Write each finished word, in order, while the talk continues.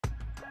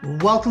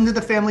Welcome to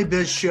the Family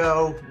Biz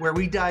Show, where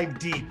we dive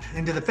deep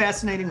into the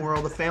fascinating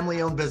world of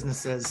family-owned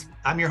businesses.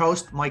 I'm your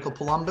host, Michael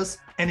Columbus,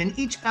 and in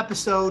each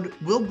episode,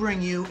 we'll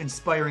bring you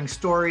inspiring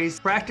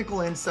stories,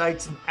 practical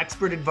insights, and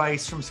expert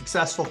advice from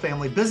successful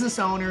family business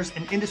owners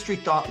and industry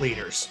thought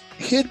leaders.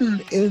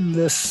 Hidden in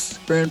this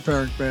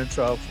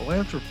grandparent-grandchild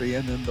philanthropy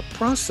and in the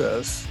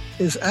process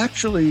is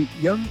actually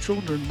young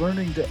children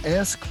learning to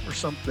ask for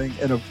something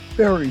in a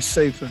very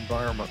safe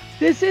environment.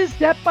 This is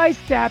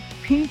step-by-step,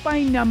 paint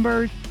by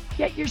numbers,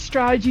 get your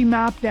strategy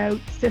mapped out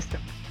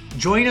system.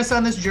 Join us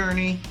on this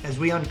journey as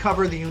we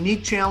uncover the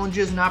unique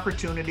challenges and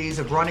opportunities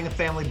of running a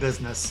family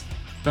business.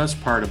 Best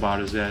part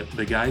about it is that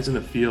the guys in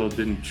the field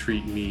didn't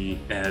treat me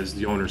as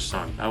the owner's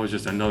son. I was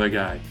just another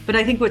guy. But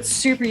I think what's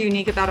super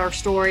unique about our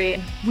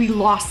story, we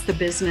lost the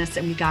business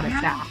and we got it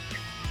back.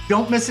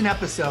 Don't miss an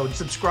episode.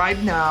 Subscribe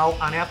now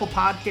on Apple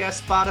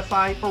Podcasts,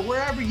 Spotify, or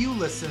wherever you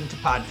listen to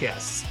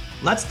podcasts.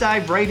 Let's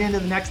dive right into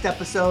the next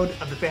episode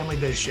of the Family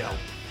Biz Show.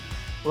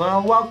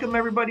 Well, welcome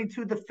everybody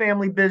to the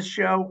Family Biz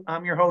Show.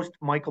 I'm your host,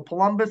 Michael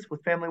Columbus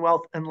with Family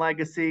Wealth and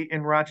Legacy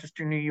in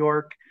Rochester, New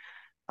York.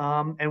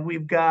 And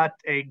we've got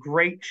a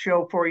great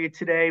show for you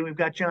today. We've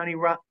got Johny.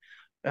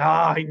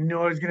 I knew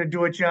I was going to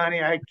do it,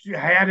 Johny. I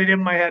had it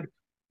in my head.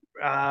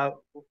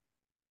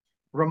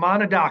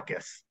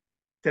 Roumanidakis.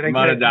 Did I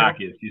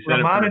Roumanidakis. You said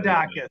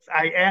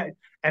Roumanidakis.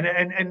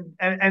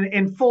 And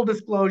in full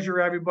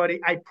disclosure, everybody,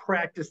 I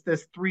practiced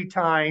this 3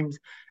 times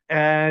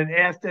and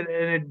asked it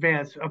in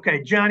advance.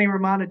 Okay, Johny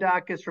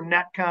Roumanidakis from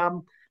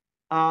NetCom,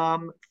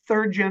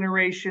 3rd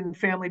generation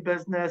family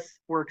business.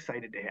 We're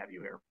excited to have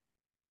you here.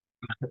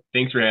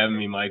 Thanks for having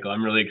me, Michael.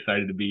 I'm really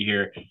excited to be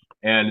here.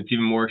 And it's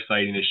even more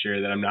exciting to share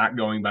that I'm not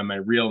going by my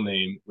real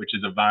name, which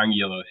is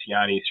Evangelos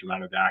Yannis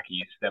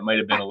Roumanidakis. That might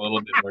have been a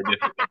little bit more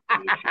difficult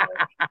to share.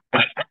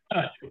 But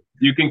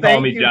you can call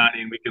me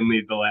Johny and we can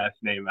leave the last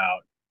name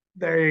out.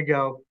 There you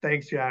go.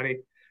 Thanks, Johny.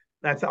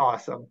 That's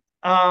awesome.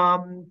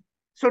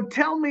 So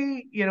tell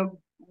me,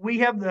 we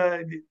have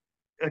a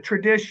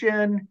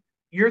tradition,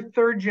 you're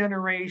 3rd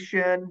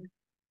generation.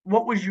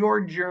 What was your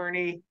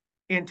journey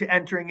into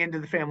entering into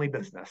the family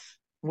business?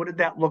 What did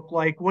that look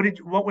like?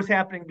 What was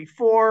happening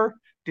before?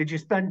 Did you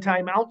spend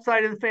time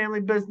outside of the family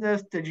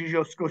business? Did you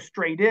just go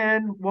straight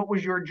in? What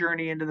was your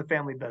journey into the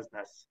family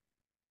business?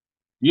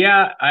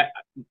 Yeah,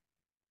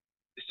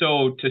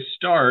 so to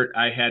start,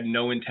 I had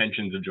no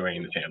intentions of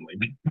joining the family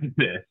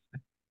business.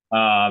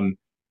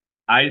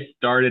 I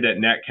started at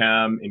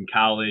NetCom in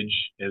college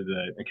as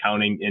an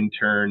accounting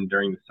intern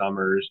during the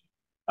summers.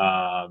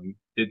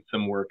 Did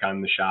some work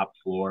on the shop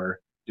floor,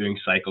 doing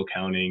cycle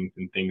countings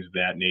and things of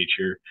that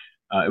nature.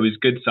 It was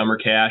good summer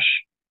cash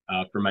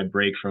for my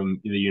break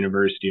from the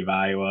University of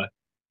Iowa.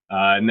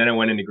 And then I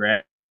went into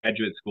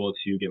graduate school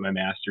to get my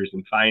master's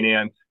in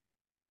finance,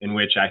 in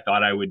which I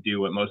thought I would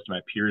do what most of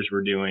my peers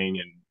were doing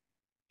and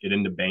get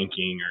into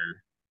banking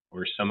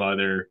or some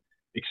other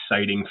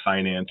exciting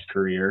finance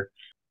career.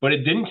 But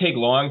it didn't take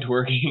long to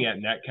working at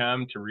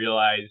NetCom to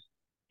realize,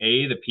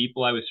 A, the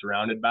people I was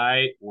surrounded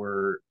by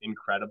were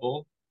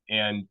incredible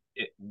and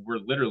were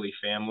literally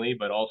family,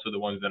 but also the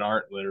ones that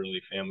aren't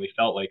literally family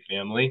felt like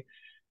family.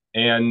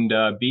 And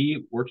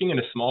B, working in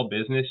a small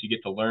business, you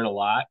get to learn a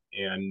lot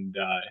and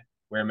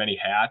wear many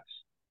hats.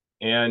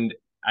 And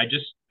I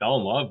just fell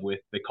in love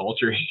with the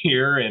culture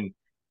here and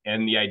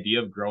the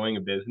idea of growing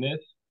a business.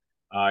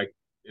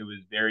 It was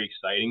very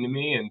exciting to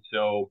me. And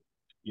so,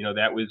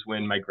 that was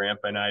when my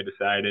grandpa and I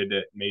decided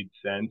it made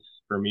sense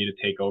for me to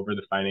take over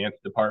the finance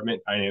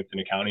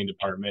and accounting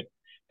department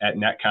at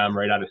NetCom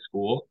right out of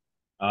school.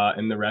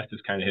 And the rest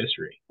is kind of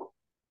history.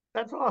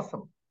 That's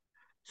awesome.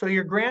 So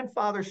your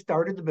grandfather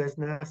started the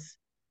business.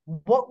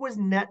 What was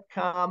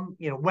NetCom?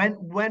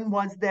 When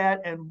was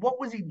that? And what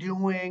was he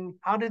doing?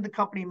 How did the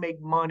company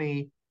make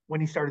money when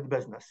he started the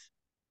business?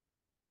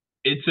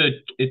 It's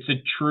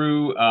a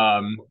true,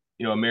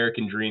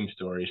 American dream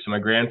story. So my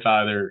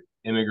grandfather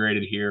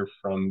immigrated here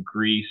from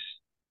Greece,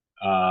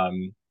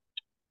 and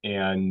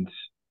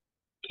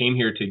came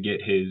here to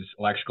get his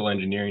electrical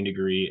engineering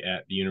degree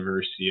at the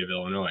University of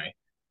Illinois.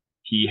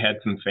 He had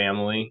some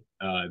family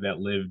that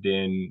lived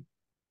in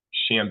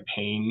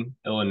Champaign,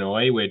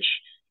 Illinois, which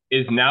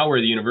is now where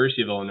the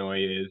University of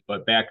Illinois is.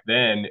 But back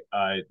then,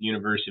 the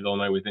University of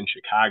Illinois was in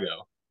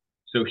Chicago.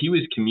 So he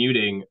was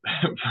commuting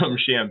from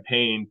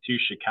Champaign to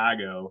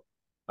Chicago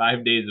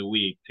 5 days a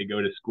week to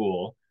go to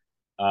school.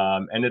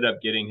 Ended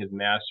up getting his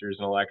master's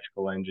in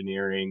electrical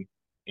engineering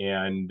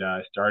and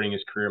starting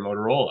his career at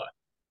Motorola.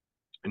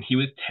 And he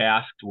was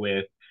tasked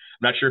with,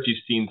 I'm not sure if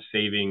you've seen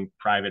Saving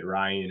Private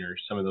Ryan or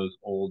some of those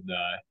old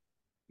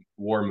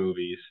war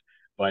movies,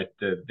 but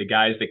the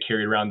guys that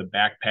carried around the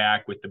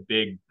backpack with the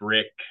big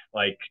brick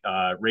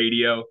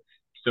radio.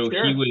 So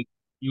sure.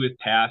 He was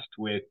tasked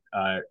with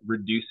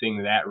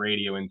reducing that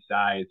radio in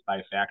size by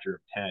a factor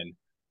of 10.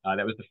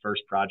 That was the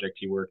first project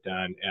he worked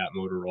on at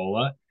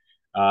Motorola.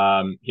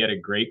 He had a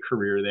great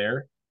career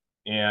there.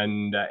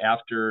 And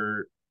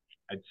after,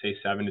 I'd say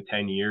 7 to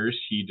 10 years,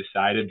 he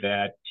decided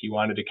that he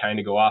wanted to kind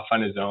of go off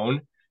on his own.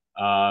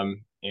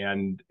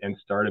 and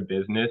start a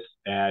business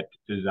that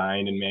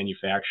designed and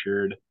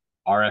manufactured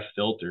RF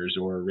filters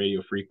or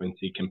radio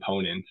frequency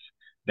components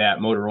that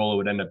Motorola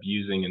would end up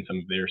using in some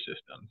of their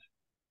systems.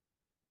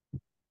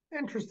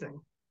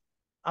 Interesting.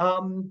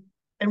 And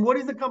what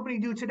does the company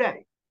do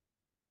today?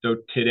 So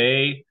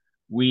today,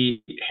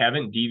 we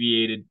haven't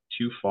deviated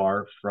too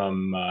far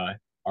from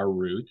our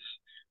roots.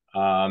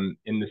 In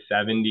the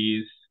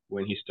 70s,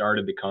 when he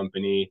started the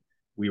company,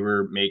 we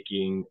were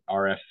making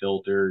RF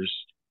filters,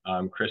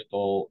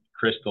 crystal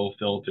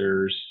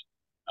filters,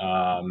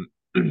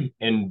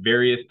 and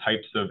various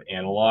types of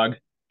analog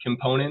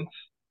components.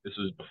 This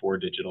was before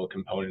digital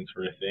components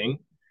were a thing.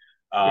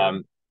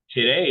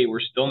 Today, we're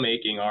still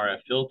making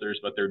RF filters,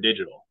 but they're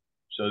digital.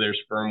 So there's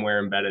firmware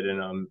embedded in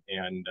them,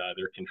 and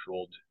they're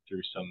controlled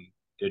through some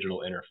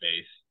digital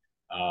interface.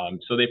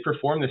 So they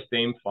perform the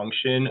same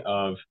function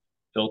of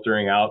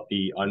filtering out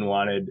the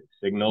unwanted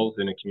signals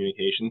in a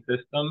communication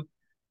system,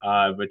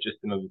 but just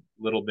in a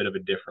little bit of a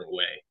different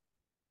way.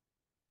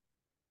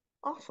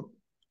 Awesome.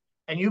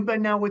 And you've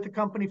been now with the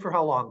company for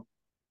how long?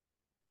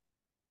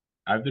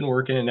 I've been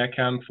working at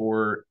NetCom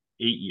for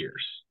 8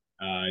 years.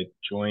 I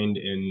joined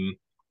in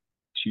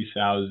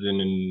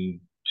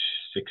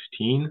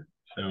 2016,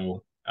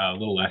 so a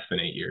little less than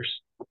 8 years.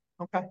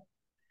 Okay.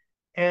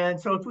 And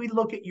so if we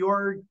look at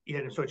your,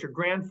 so it's your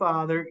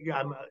grandfather,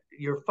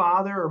 your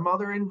father or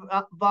mother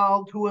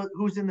involved,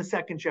 who's in the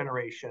second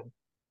generation?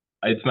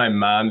 It's my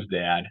mom's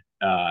dad.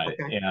 Okay.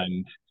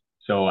 And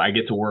so I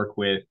get to work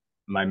with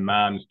my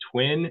mom's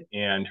twin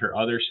and her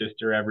other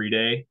sister every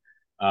day.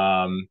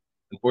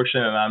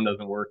 Unfortunately, my mom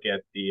doesn't work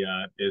at the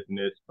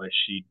business, but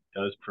she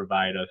does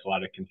provide us a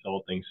lot of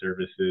consulting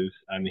services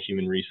on the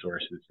human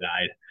resources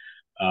side.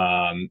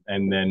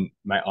 And then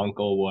my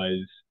uncle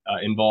was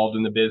involved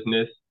in the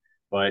business,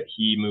 but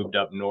he moved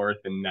up north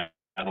and now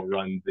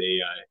runs a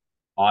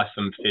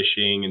awesome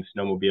fishing and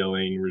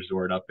snowmobiling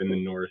resort up in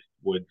the north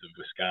woods of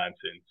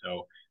Wisconsin.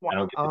 So I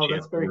don't get the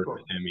chance to work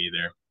with him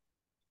either.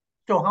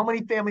 So how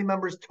many family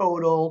members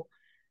total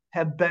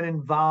have been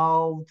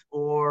involved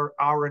or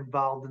are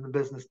involved in the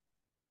business?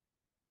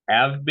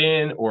 Have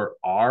been or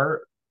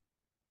are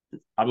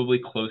probably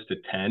close to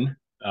 10.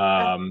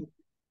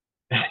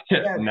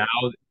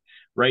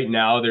 Right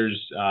now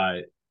there's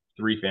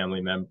three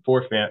family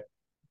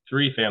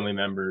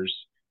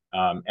members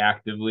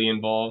actively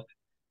involved,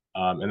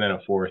 and then a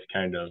fourth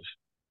kind of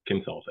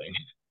consulting.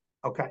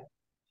 Okay.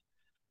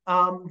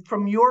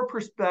 From your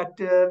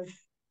perspective,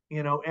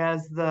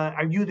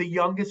 are you the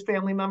youngest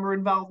family member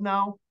involved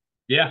now?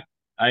 Yeah,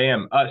 I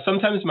am.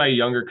 Sometimes my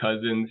younger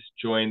cousins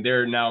join.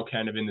 They're now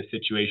kind of in the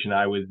situation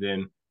I was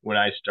in when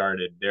I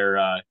started.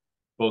 They're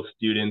both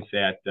students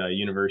at the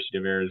University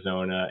of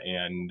Arizona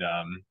and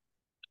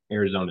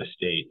Arizona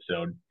State.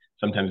 So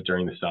sometimes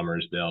during the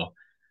summers, they'll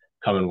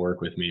come and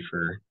work with me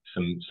for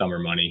some summer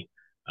money,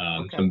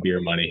 some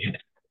beer money.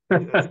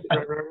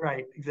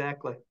 Right,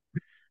 exactly.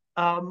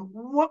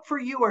 What for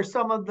you are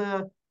some of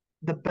the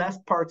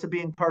best parts of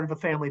being part of a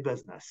family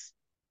business?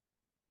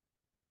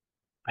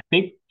 I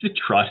think the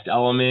trust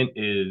element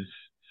is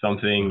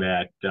something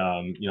that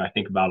I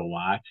think about a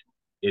lot.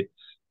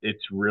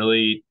 It's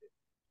really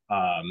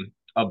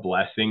a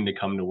blessing to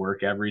come to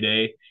work every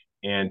day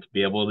and to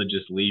be able to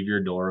just leave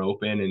your door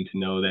open and to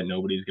know that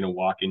nobody's going to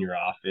walk in your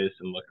office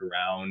and look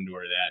around,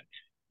 or that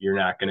you're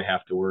not going to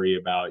have to worry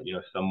about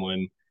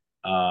someone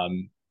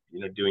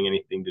doing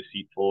anything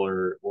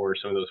deceitful or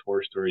some of those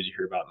horror stories you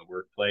hear about in the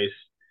workplace.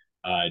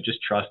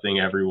 Just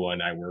trusting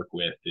everyone I work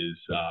with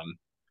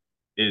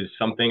is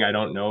something I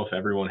don't know if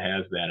everyone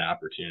has that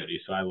opportunity.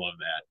 So I love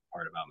that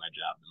part about my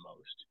job the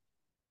most.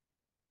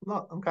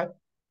 Oh, okay.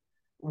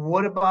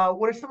 What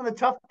are some of the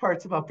tough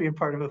parts about being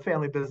part of a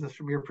family business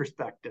from your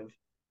perspective?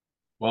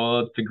 Well,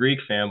 it's a Greek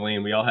family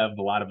and we all have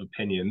a lot of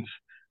opinions.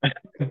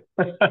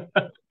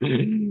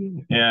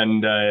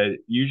 And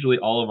usually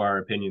all of our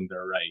opinions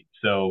are right.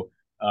 So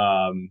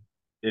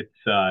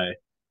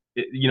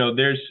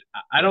there's,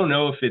 I don't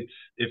know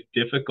if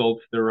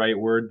difficult's the right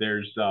word.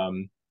 There's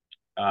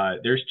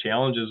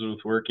challenges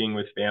with working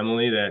with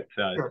family that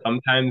Sure.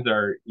 sometimes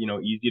are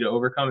easy to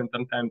overcome and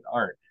sometimes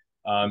aren't.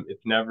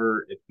 It's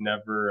never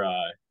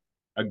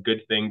a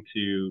good thing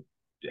to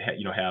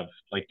have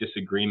like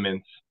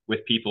disagreements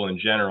with people in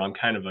general. I'm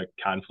kind of a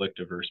conflict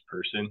averse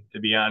person,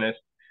 to be honest.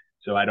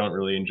 So I don't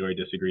really enjoy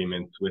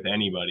disagreements with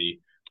anybody,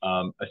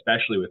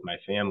 especially with my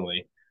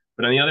family.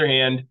 But on the other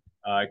hand,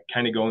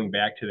 kind of going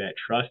back to that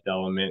trust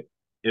element,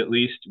 at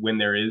least when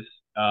there is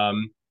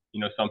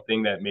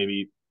something that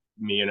maybe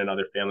me and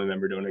another family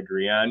member don't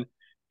agree on,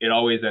 it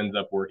always ends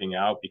up working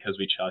out because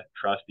we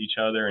trust each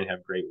other and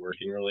have great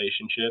working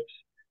relationships.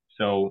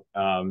 So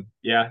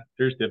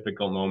there's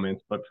difficult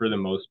moments, but for the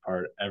most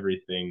part,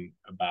 everything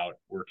about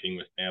working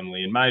with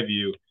family, in my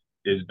view,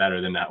 is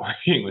better than not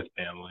working with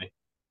family.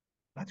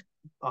 That's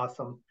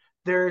awesome.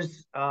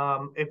 There's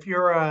if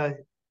you're a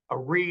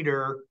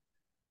reader,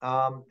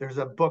 there's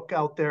a book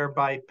out there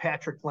by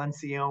Patrick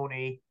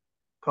Lencioni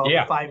called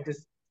The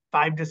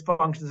Five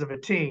Dysfunctions of a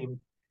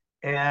Team.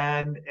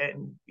 And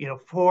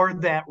for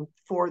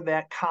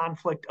that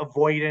conflict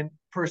avoidant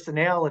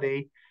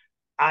personality,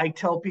 I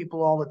tell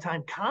people all the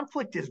time,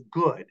 conflict is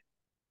good.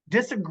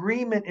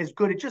 Disagreement is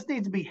good. It just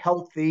needs to be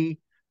healthy,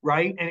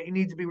 right? And it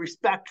needs to be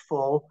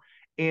respectful.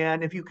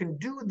 And if you can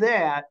do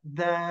that,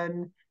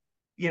 then,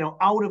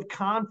 out of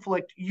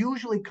conflict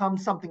usually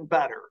comes something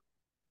better.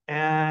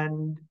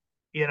 And,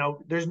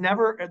 there's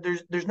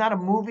not a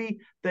movie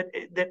that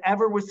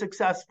ever was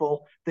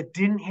successful that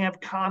didn't have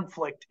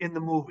conflict in the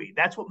movie.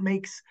 That's what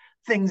makes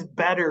things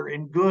better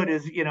and good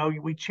is,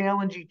 we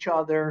challenge each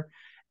other.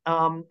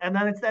 And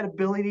then it's that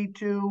ability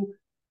to,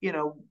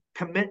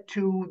 commit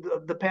to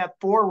the path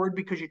forward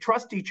because you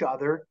trust each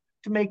other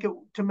to make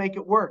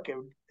it work.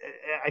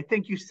 I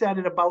think you said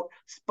it about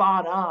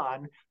spot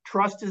on.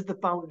 Trust is the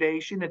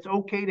foundation. It's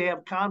okay to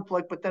have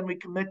conflict, but then we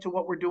commit to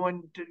what we're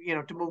doing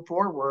to move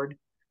forward.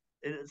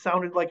 It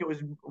sounded like it was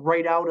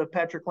right out of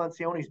Patrick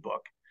Lencioni's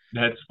book.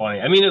 That's funny.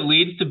 I mean, it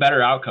leads to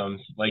better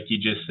outcomes, like you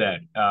just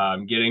said.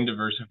 Getting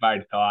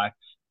diversified thoughts,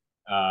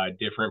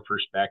 different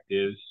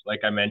perspectives.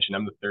 Like I mentioned,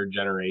 I'm the third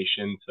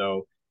generation,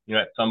 so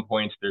at some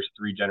points there's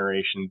 3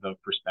 generations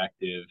of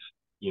perspective,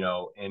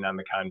 and on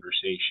the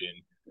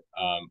conversation,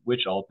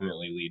 which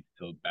ultimately leads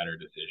to better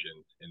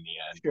decisions in the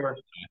end. Sure.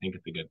 I think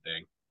it's a good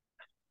thing.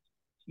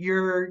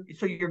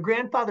 So your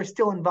grandfather's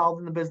still involved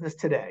in the business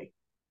today?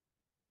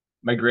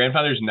 My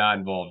grandfather's not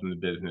involved in the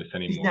business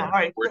anymore. He's not. All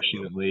right.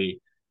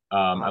 Fortunately,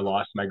 I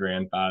lost my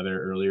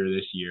grandfather earlier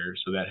this year,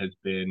 so that has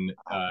been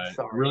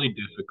really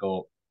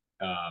difficult.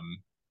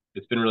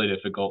 It's been really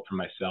difficult for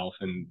myself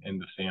and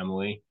the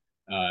family.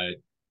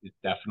 It's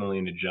definitely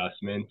an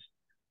adjustment.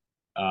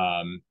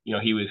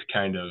 He was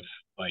kind of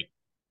like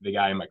the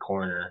guy in my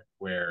corner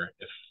where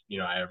if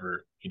I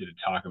ever needed to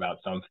talk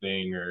about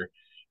something or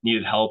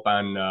needed help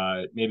on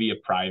maybe a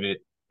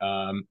private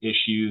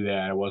issue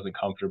that I wasn't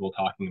comfortable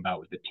talking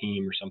about with the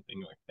team or something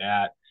like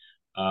that,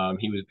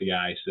 he was the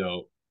guy.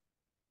 So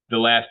the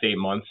last 8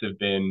 months have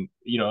been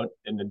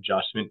an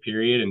adjustment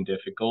period and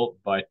difficult,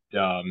 but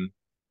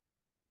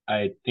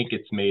I think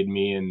it's made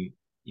me and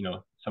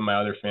some of my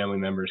other family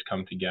members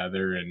come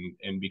together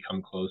and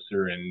become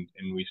closer, and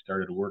we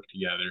started to work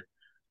together.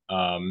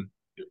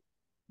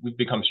 We've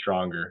become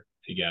stronger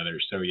together.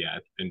 So yeah,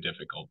 it's been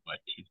difficult, but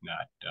he's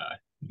not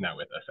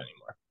with us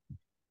anymore.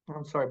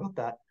 I'm sorry about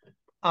that.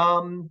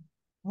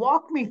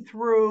 Walk me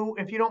through,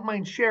 if you don't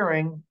mind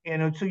sharing,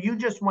 so you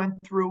just went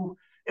through,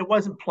 it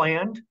wasn't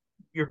planned.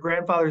 Your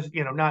grandfather's,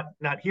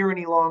 not here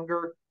any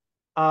longer.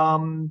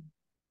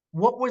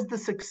 What was the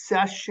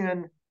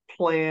succession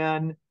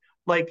plan?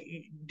 Like,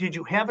 did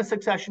you have a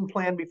succession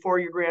plan before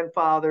your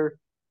grandfather?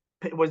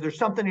 Was there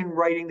something in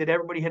writing that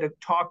everybody had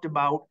talked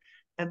about?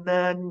 And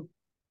then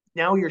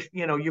now you're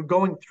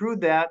going through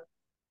that.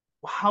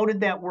 How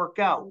did that work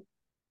out?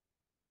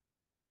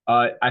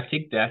 I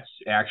think that's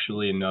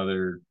actually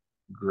another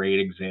great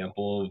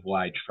example of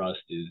why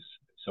trust is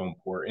so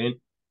important.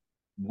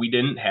 We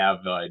didn't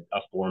have a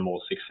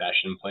formal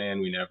succession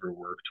plan. We never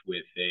worked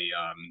with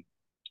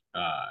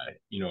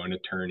an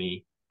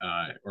attorney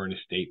or an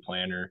estate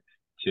planner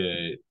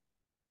to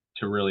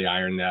really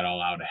iron that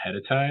all out ahead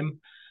of time.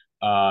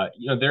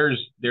 There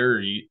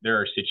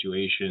are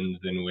situations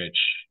in which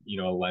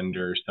a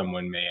lender,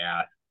 someone may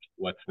ask,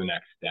 "What's the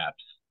next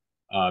steps?"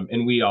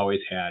 And we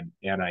always had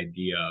an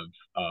idea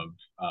of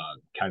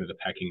kind of the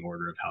pecking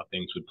order of how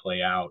things would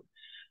play out.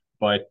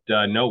 But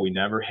no, we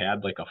never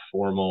had like a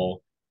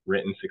formal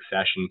written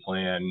succession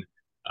plan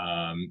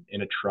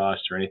in a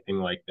trust or anything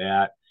like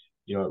that.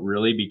 It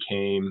really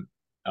became,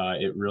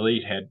 it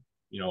really had,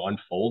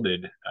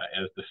 unfolded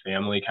as the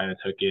family kind of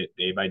took it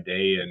day by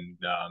day and,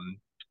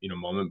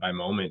 moment by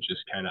moment,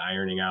 just kind of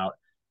ironing out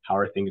how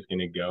are things going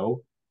to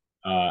go.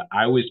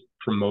 I was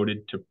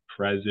promoted to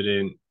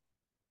president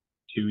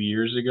 2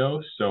 years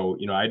ago. So,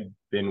 I'd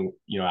been,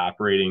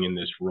 operating in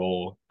this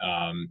role,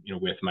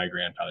 with my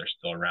grandfather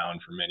still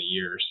around for many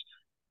years.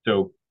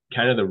 So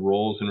kind of the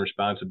roles and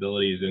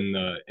responsibilities in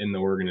the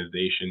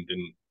organization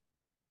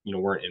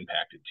weren't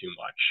impacted too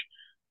much.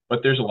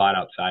 But there's a lot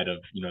outside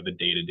of, the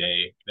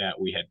day-to-day that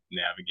we had to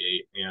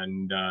navigate.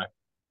 And,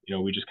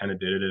 we just kind of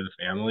did it as a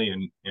family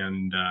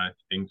and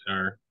things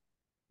are,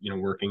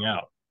 working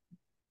out.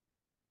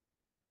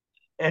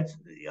 It's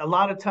a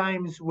lot of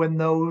times when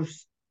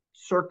those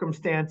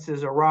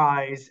circumstances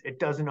arise, it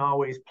doesn't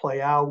always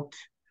play out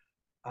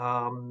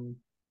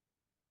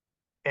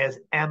as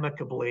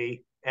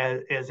amicably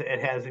as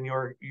it has in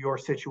your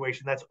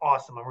situation. That's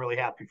awesome. I'm really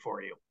happy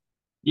for you.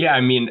 Yeah, I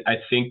mean, I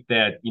think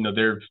that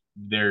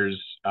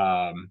there's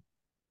I've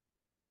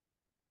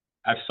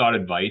sought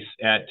advice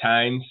at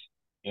times,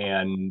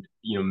 and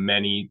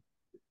many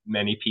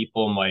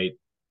people might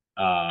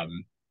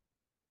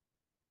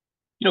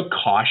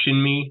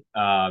caution me.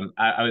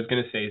 I was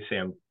going to say,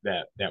 Sam,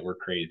 that we're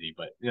crazy,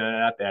 but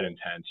not that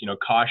intense.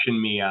 Caution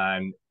me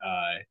on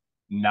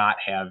not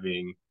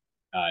having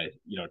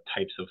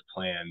types of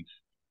plans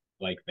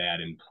like that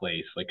in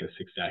place, like a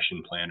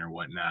succession plan or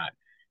whatnot.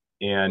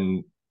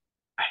 And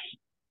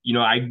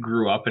I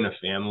grew up in a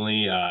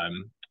family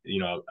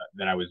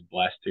that I was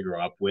blessed to grow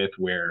up with,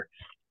 where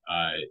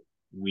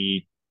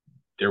we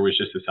there was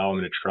just this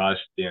element of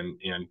trust and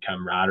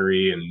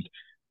camaraderie, and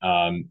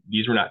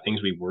these were not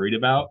things we worried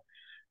about.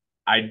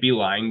 I'd be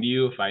lying to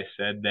you if I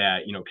said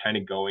that, kind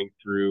of going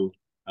through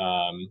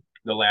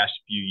the last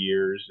few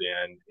years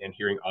and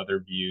hearing other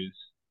views,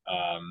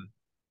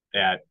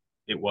 that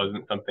it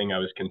wasn't something I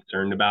was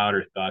concerned about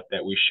or thought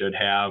that we should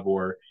have,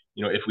 or,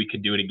 if we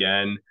could do it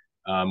again,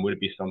 would it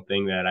be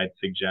something that I'd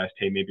suggest,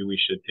 hey, maybe we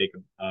should take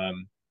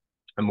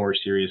a more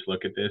serious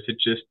look at this? It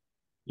just,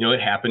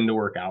 it happened to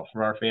work out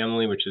for our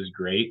family, which is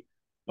great.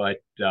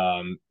 But,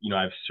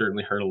 I've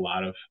certainly heard a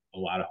lot of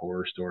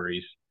horror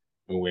stories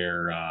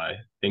where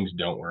things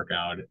don't work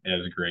out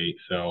as great.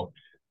 So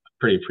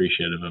pretty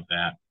appreciative of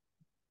that.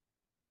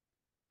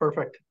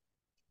 Perfect.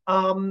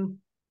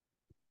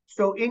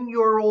 So in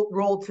your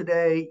role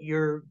today,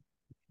 you're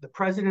the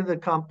president of the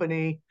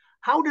company.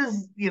 How do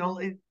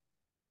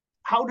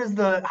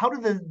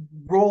the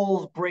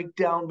roles break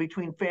down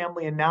between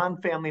family and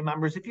non-family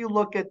members? If you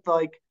look at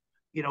the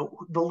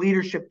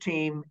leadership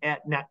team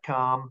at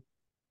NetCom,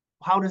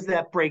 how does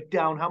that break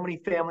down? How many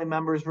family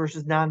members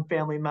versus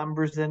non-family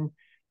members? And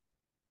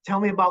tell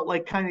me about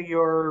kind of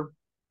your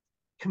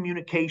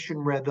communication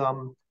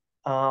rhythm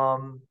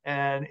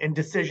and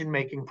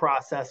decision-making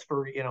process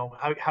for,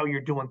 how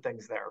you're doing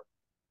things there.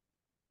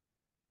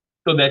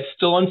 So that's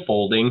still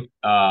unfolding.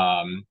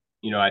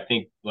 I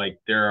think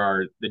there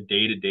are the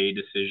day-to-day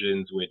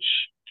decisions,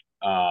 which,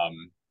 I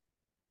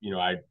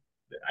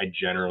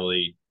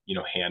generally,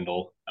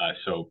 handle.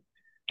 So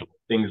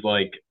things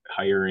like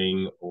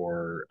hiring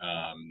or,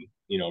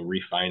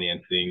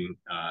 refinancing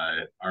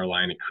our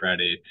line of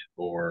credit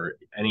or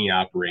any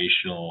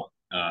operational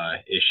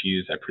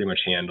issues, I pretty much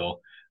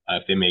handle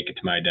if they make it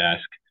to my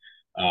desk.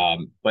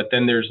 But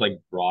then there's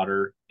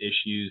broader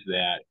issues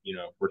that,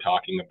 if we're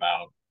talking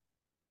about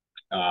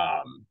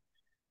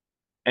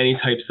any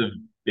types of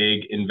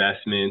big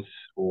investments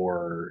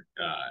or,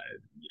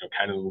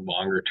 kind of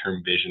longer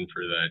term vision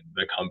for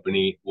the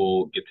company,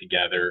 we'll get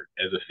together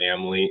as a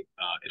family.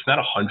 It's not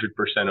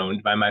 100%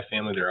 owned by my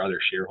family. There are other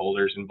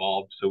shareholders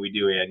involved. So we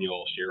do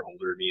annual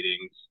shareholder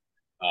meetings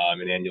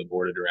and annual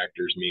board of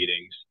directors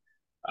meetings.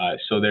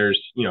 So there's,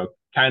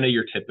 kind of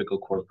your typical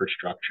corporate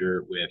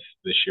structure with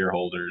the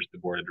shareholders, the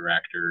board of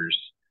directors,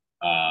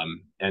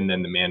 and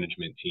then the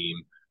management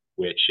team,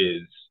 which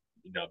is,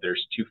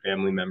 there's 2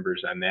 family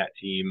members on that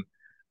team.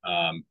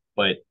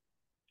 But,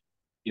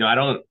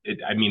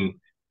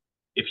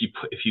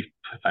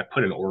 if I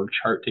put an org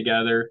chart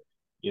together,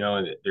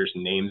 there's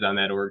names on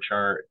that org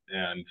chart,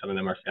 and some of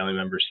them are family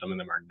members, some of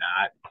them are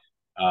not.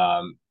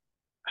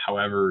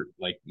 However,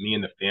 me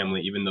and the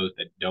family, even those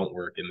that don't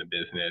work in the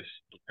business,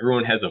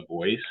 everyone has a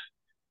voice.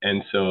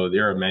 And so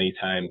there are many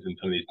times in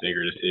some of these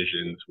bigger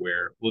decisions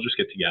where we'll just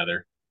get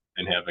together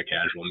and have a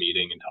casual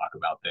meeting and talk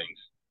about things.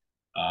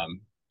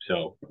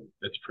 So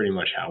that's pretty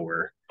much how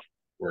we're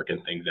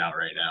working things out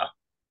right now.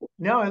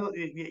 No,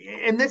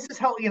 and this is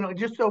how,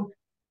 just so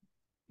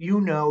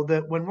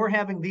that when we're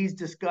having these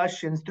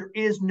discussions, there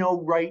is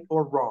no right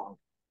or wrong.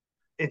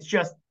 It's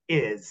just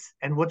is,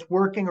 and what's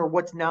working or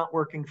what's not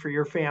working for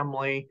your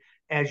family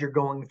as you're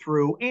going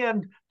through,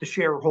 and the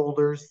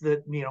shareholders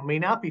that, may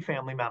not be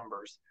family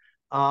members.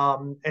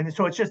 And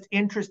so it's just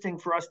interesting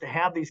for us to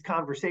have these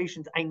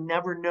conversations. I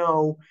never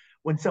know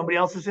when somebody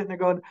else is sitting there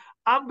going,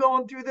 I'm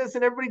going through this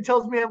and everybody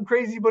tells me I'm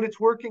crazy, but it's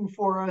working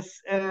for us.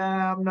 And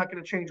I'm not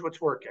going to change what's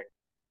working.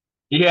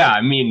 Yeah.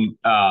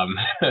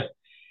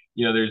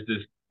 There's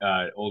this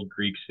old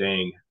Greek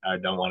saying, I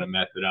don't want to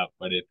mess it up,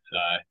 but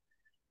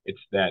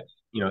it's that,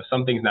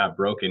 something's not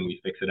broken, we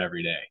fix it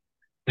every day.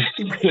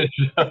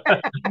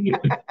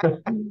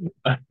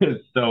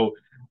 So,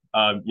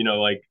 I'm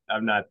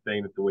not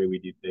saying that the way we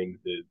do things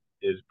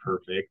is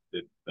perfect.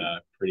 It's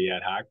pretty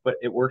ad hoc, but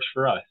it works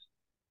for us.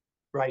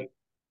 Right.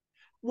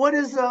 What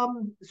is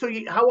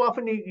how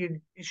often do you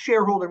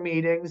shareholder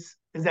meetings?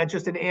 Is that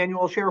just an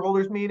annual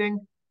shareholders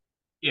meeting?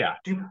 Yeah.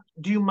 Do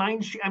you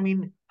mind?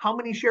 How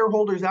many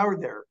shareholders are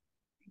there?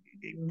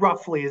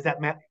 Roughly, is that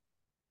math?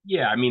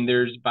 Yeah,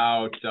 there's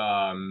about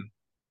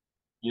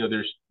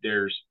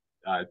there's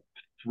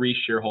 3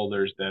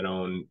 shareholders that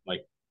own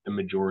the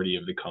majority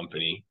of the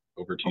company,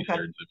 over 2/3 of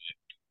it,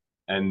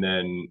 and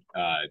then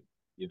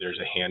there's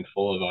a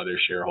handful of other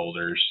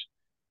shareholders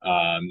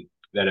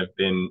that have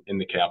been in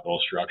the capital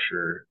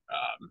structure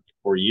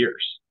for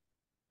years,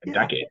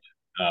 decades,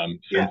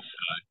 since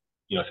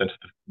since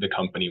the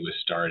company was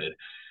started.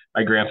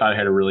 My grandfather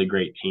had a really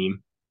great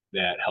team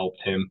that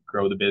helped him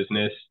grow the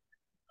business.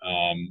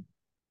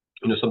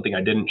 Something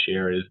I didn't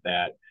share is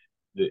that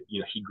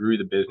he grew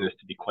the business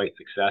to be quite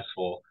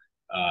successful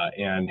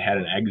and had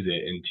an exit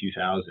in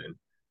 2000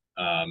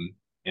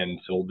 and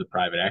sold to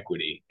private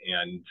equity.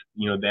 And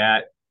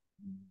that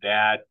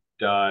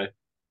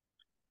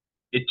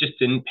it just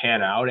didn't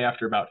pan out.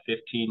 After about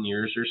 15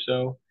 years or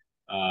so,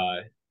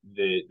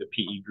 the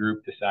PE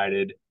group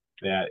decided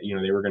that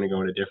they were going to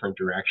go in a different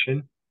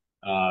direction.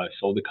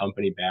 Sold the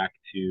company back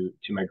to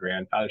my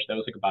grandfather. So that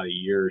was about a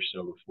year or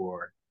so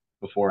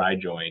before I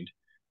joined.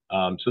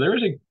 So there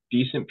was a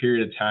decent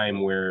period of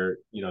time where,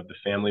 the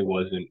family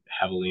wasn't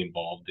heavily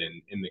involved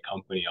in the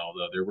company,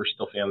 although there were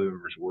still family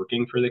members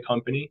working for the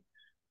company.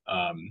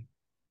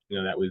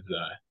 That was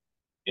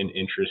an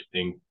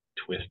interesting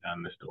twist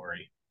on the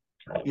story.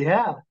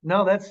 Yeah,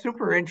 no, that's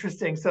super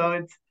interesting. So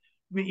it's,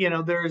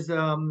 there's,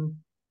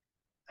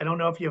 I don't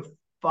know if you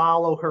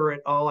follow her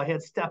at all. I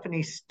had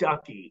Stephanie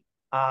Stuckey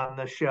on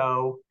the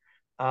show,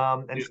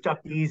 and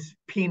Stuckey's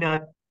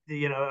peanut,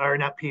 or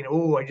not peanut.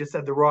 Oh, I just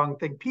said the wrong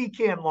thing.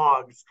 Pecan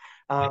logs.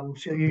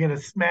 You're gonna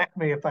smack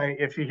me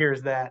if she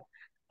hears that.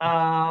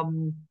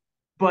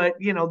 But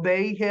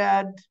they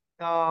had,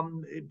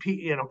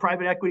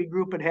 private equity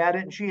group had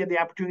it, and she had the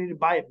opportunity to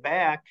buy it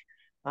back.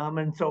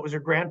 And so it was her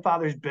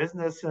grandfather's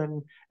business,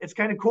 and it's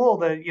kind of cool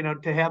that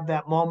to have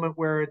that moment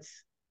where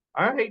it's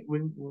all right,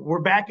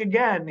 we're back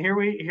again. Here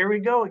we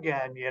go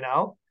again.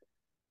 Yeah,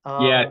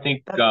 I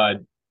think.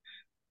 What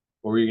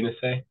were you gonna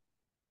say?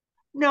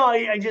 No,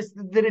 I just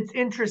that it's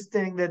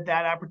interesting that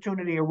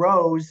opportunity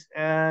arose,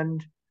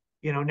 and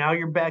now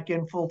you're back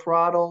in full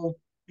throttle.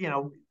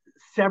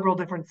 Several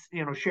different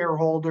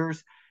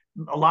shareholders,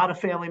 a lot of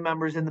family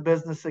members in the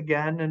business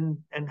again,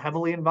 and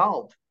heavily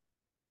involved.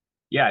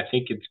 Yeah, I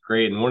think it's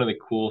great. And one of the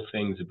cool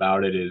things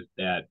about it is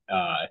that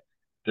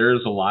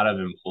there's a lot of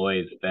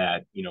employees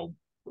that,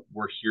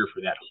 were here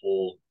for that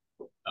whole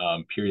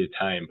period of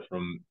time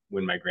from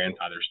when my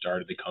grandfather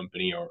started the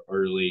company or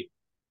early,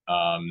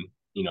 after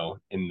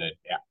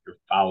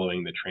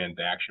following the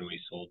transaction, we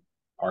sold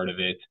part of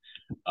it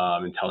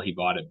until he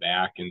bought it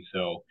back. And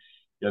so,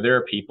 there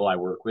are people I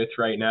work with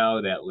right now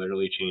that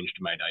literally changed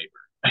my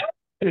diaper.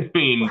 I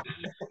mean,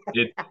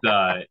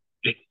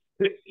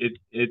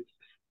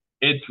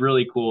 it's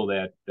really cool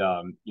that,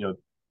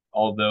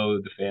 although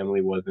the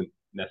family wasn't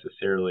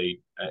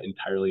necessarily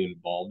entirely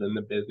involved in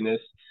the business,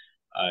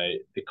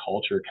 the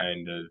culture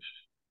kind of,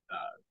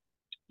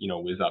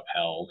 was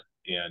upheld,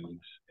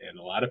 and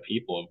a lot of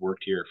people have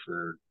worked here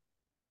for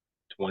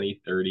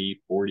 20,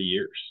 30, 40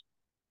 years.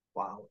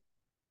 Wow.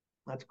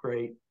 That's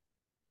great.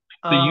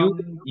 So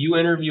you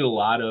interview a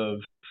lot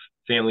of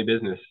family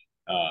business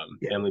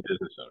owners.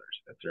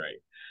 That's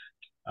right.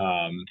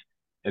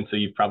 And so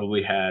you've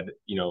probably had,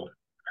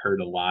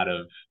 heard a lot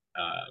of,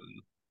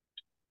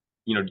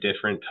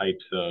 different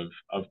types of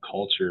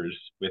cultures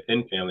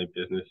within family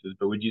businesses,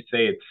 but would you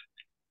say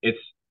it's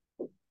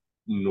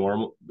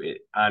normal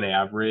on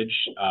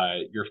average,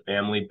 your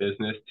family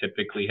business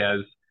typically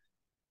has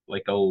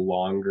like a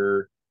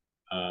longer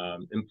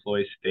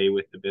employees stay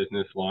with the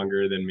business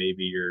longer than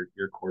maybe your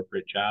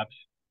corporate jobs?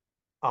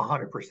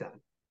 100%.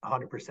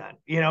 100%.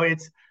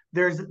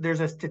 There's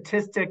a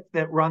statistic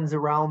that runs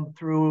around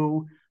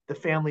through the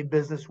family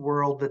business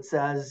world that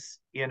says,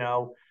 it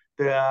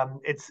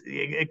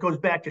goes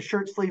back to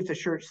shirt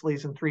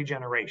sleeves in 3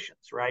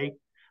 generations, right?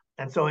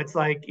 And so it's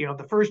like,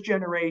 the first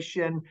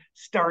generation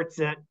starts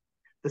it,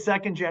 the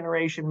second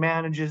generation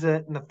manages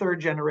it, and the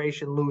third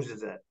generation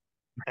loses it.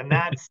 And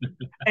that's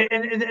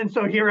and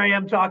so here I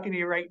am talking to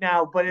you right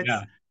now, but it's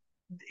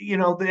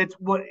it's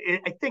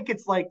I think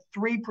it's like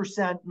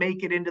 3%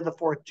 make it into the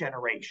 4th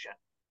generation.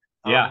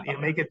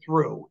 Make it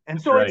through.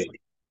 And so right.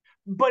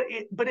 But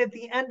at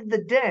the end of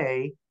the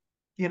day,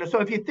 so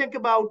if you think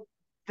about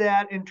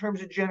that in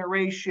terms of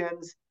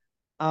generations,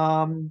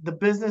 the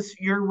business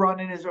you're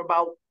running is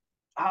about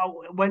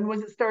when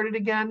was it started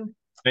again?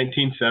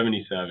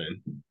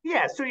 1977.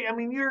 Yeah, so I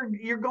mean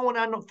you're going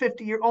on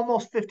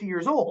almost 50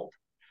 years old.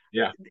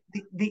 Yeah.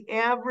 The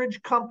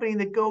average company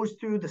that goes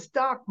through the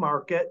stock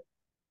market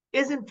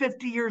isn't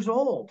 50 years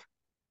old.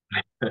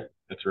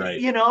 That's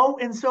right.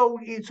 And so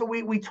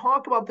we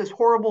talk about this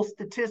horrible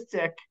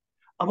statistic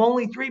of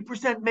only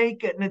 3%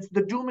 make it, and it's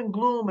the doom and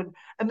gloom, and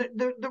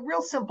the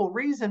real simple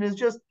reason is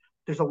just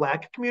there's a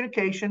lack of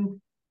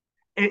communication.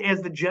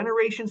 As the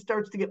generation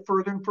starts to get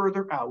further and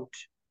further out,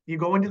 you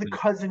go into the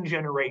cousin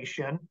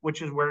generation,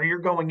 which is where you're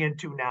going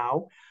into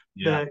now.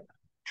 Yeah. The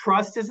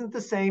trust isn't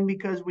the same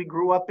because we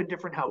grew up in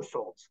different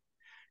households.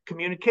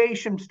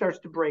 Communication starts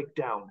to break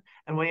down.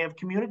 And when you have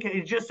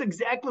communication, just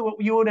exactly what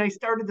you and I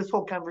started this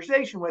whole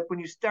conversation with. When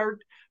you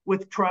start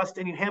with trust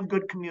and you have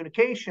good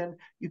communication,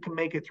 you can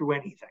make it through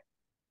anything.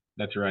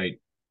 That's right.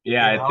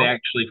 Yeah, it's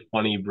actually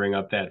funny you bring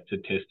up that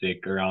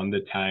statistic around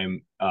the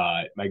time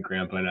my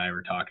grandpa and I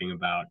were talking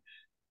about,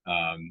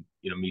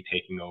 me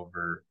taking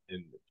over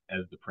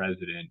as the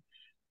president.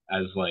 I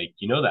was like,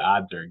 the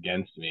odds are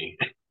against me.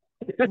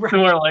 It's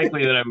more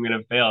likely that I'm going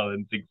to fail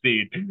than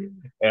succeed.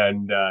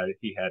 And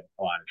he had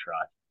a lot of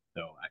trust.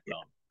 So I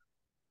felt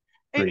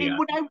pretty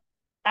and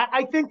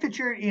I think that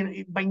you're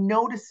by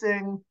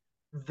noticing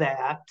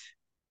that,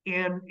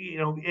 and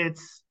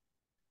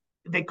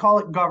they call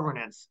it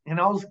governance, and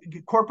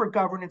corporate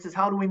governance is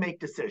how do we make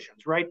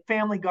decisions, right?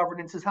 Family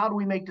governance is how do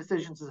we make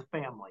decisions as a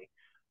family.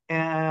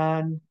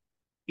 And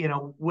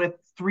with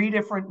 3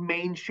 different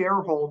main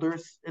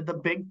shareholders, the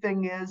big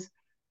thing is,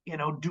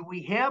 do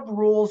we have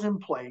rules in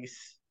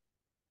place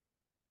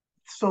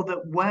so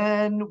that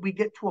when we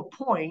get to a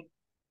point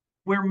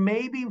where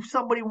maybe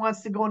somebody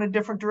wants to go in a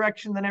different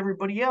direction than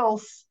everybody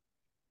else,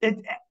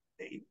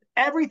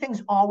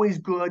 everything's always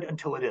good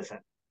until it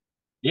isn't.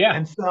 Yeah.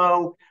 And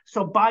so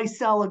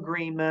buy-sell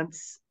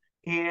agreements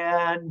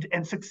and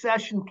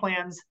succession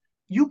plans,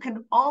 you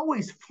can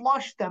always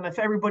flush them if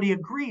everybody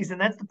agrees.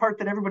 And that's the part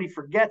that everybody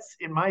forgets,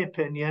 in my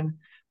opinion,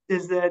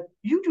 is that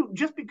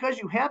just because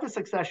you have a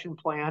succession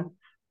plan,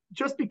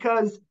 just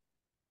because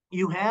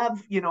you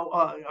have,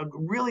 a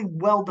really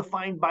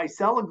well-defined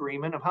buy-sell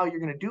agreement of how you're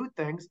going to do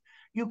things,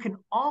 you can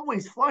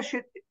always flush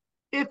it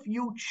if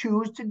you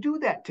choose to do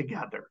that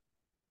together.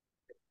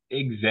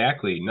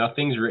 Exactly.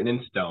 Nothing's written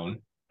in stone.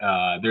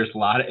 There's a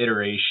lot of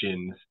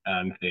iterations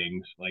on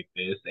things like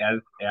this.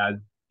 As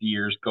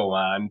years go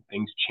on,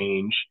 things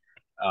change.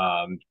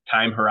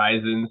 Time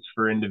horizons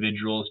for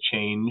individuals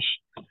change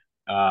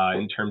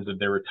in terms of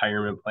their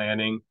retirement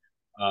planning.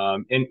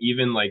 And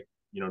even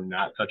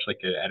not such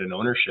at an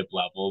ownership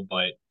level,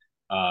 but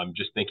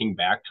just thinking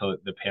back to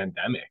the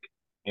pandemic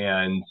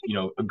and,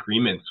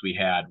 agreements we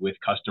had with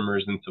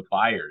customers and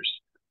suppliers.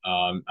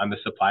 On the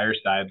supplier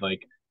side,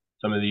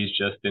 some of these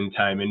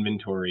just-in-time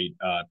inventory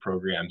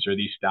programs or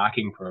these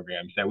stocking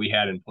programs that we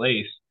had in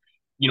place,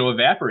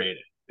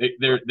 evaporated.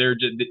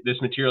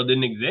 This material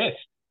didn't exist.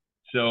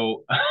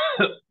 So,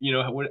 how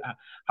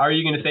are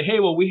you going to say, hey,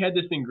 well, we had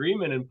this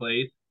agreement in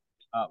place?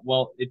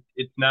 Well,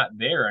 it's not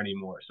there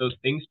anymore. So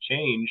things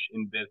change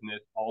in business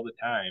all the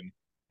time,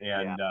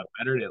 and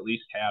better to at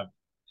least have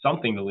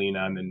something to lean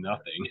on than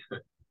nothing.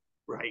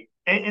 Right.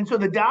 And so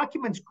the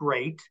document's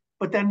great,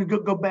 but then to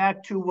go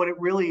back to what it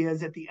really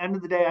is, at the end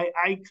of the day,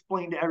 I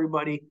explain to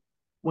everybody,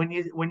 when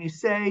you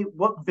say,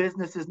 what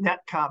business is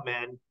NetCom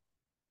in,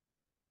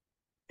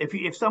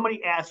 if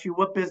somebody asks you,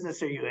 what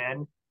business are you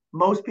in,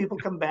 most people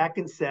come back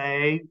and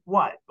say,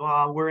 what?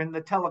 Well, we're in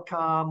the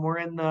telecom, we're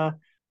in the,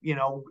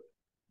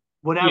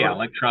 whatever. Yeah,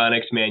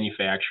 electronics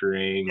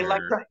manufacturing.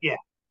 Yeah,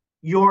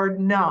 you're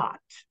not.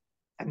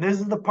 And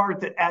this is the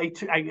part that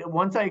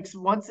once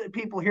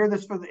people hear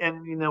this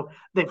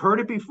they've heard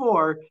it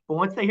before, but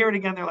once they hear it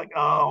again, they're like,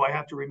 oh, I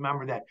have to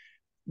remember that.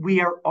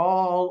 We are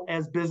all,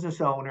 as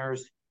business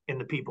owners, in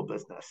the people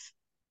business.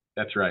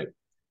 That's right.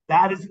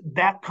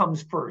 That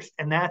comes first,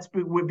 and that's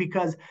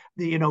because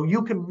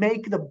you can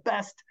make the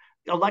best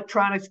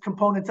electronics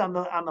components on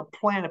the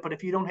planet, but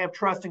if you don't have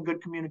trust and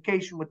good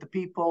communication with the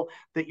people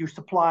that you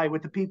supply,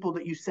 with the people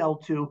that you sell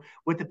to,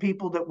 with the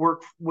people that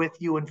work with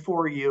you and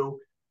for you,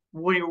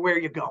 where are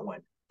you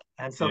going?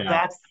 And so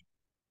that's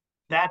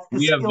the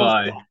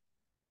skill set.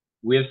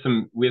 We have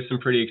some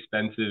pretty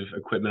expensive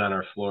equipment on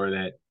our floor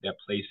that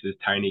places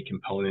tiny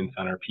components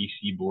on our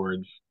PC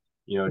boards,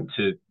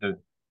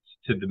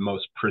 to the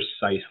most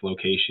precise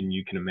location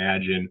you can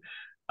imagine.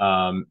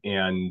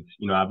 And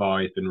I've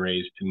always been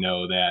raised to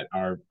know that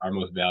our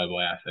most valuable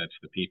assets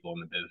are the people in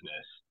the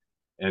business.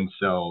 And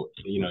so,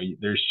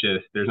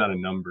 there's not a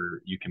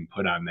number you can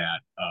put on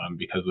that,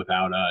 because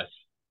without us,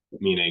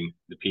 meaning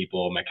the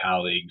people, my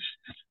colleagues,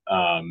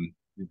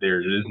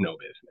 there is no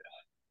business.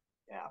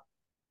 Yeah,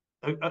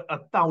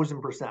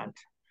 1,000%.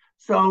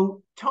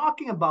 So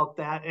talking about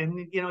that,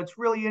 and it's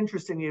really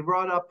interesting. You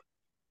brought up,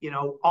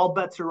 all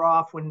bets are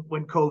off when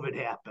COVID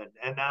happened,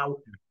 and now,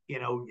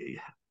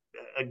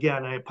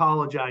 again, I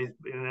apologize,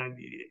 and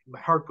my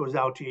heart goes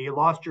out to you. You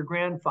lost your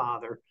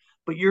grandfather,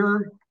 but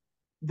we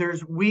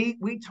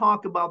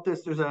talk about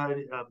this. There's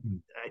I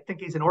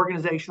think he's an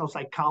organizational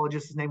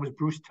psychologist. His name was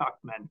Bruce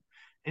Tuckman.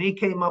 And he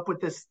came up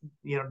with this,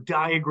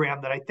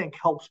 diagram that I think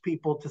helps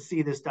people to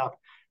see this stuff.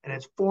 And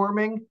it's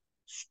forming,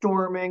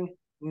 storming,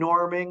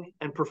 norming,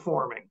 and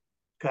performing.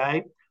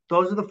 Okay.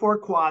 Those are the 4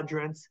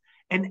 quadrants.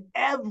 And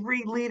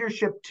every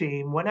leadership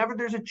team, whenever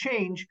there's a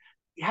change,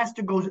 it has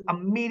to go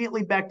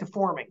immediately back to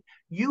forming.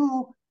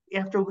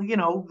 After,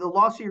 the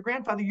loss of your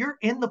grandfather, you're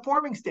in the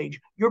forming stage.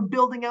 You're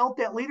building out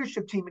that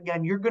leadership team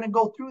again. You're going to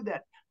go through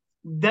that.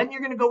 Then you're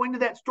going to go into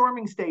that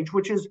storming stage,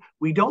 which is,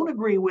 we don't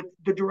agree with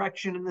the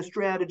direction and the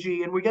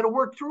strategy, and we got to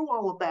work through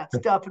all of that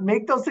stuff and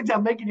make those things.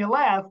 I'm making you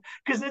laugh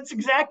because it's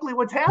exactly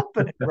what's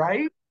happening,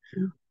 right?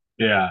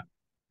 Yeah.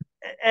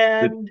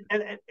 And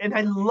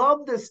I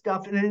love this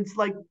stuff, and it's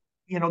like,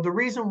 the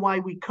reason why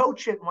we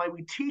coach it and why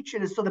we teach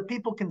it is so that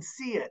people can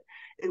see it.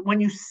 When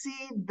you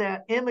see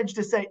that image,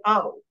 to say,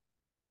 oh,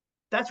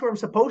 that's where I'm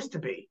supposed to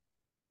be,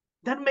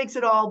 then it makes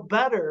it all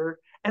better.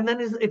 And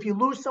then if you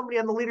lose somebody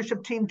on the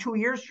leadership team 2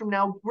 years from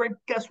now, right,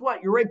 guess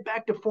what? You're right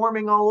back to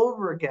forming all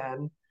over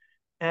again.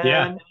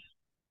 And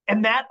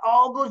that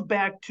all goes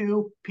back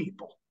to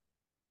people.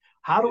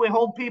 How do I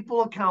hold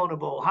people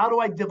accountable? How do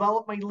I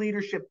develop my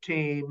leadership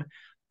team?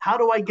 How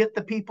do I get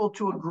the people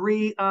to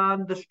agree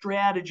on the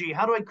strategy?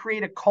 How do I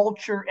create a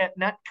culture at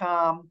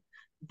NetCom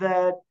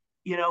that,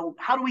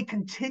 how do we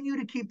continue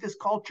to keep this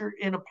culture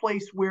in a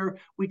place where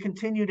we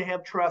continue to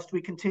have trust,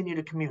 we continue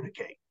to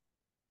communicate?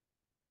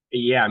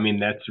 Yeah, I mean,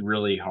 that's a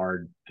really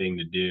hard thing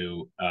to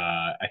do.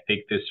 I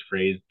think this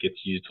phrase gets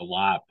used a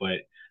lot, but,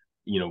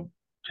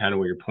 kind of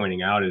what you're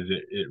pointing out is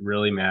it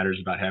really matters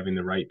about having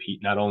the right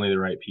not only the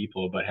right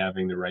people, but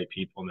having the right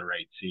people in the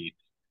right seats.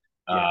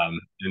 And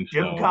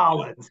Jim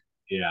Collins.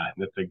 Yeah,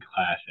 that's a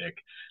classic.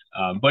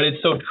 But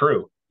it's so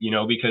true,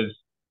 because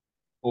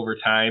over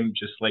time,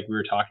 just like we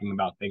were talking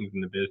about things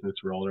in the business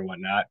world or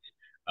whatnot.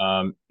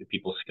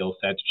 People's skill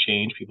sets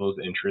change, people's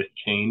interests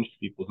change,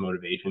 people's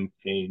motivations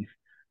change.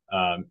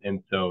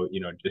 And so,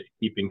 just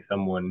keeping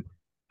someone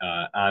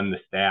on the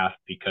staff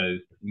because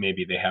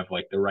maybe they have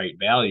like the right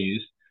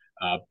values,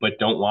 but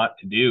don't want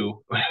to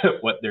do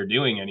what they're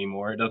doing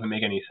anymore, it doesn't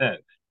make any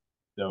sense.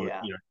 So,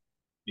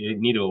 you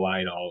need to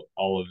align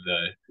all of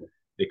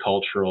the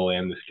cultural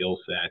and the skill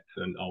sets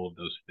and all of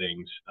those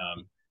things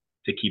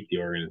to keep the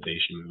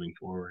organization moving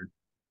forward.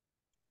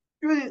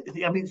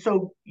 I mean,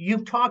 so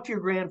you've talked to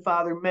your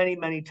grandfather many,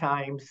 many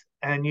times,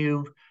 and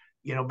you've,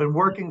 been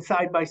working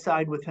side by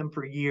side with him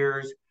for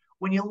years.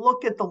 When you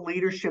look at the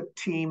leadership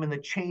team and the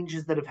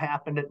changes that have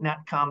happened at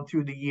NetCom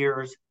through the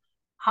years,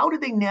 how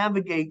did they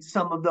navigate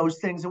some of those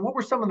things? And what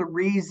were some of the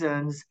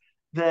reasons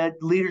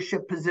that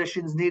leadership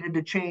positions needed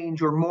to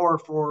change or more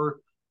for,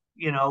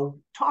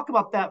 talk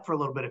about that for a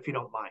little bit, if you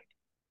don't mind.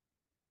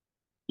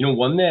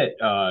 One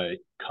that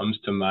comes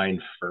to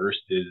mind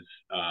first is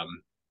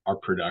our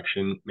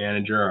production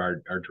manager,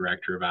 our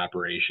director of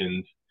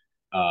operations.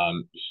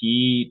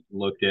 He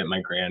looked at my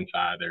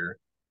grandfather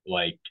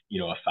like,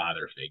 a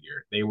father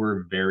figure. They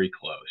were very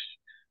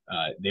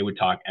close. They would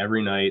talk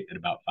every night at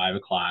about 5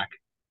 o'clock,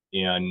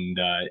 and,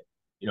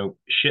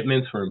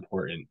 shipments were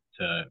important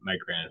to my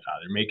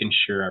grandfather, making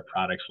sure our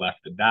products left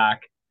the dock,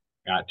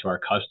 got to our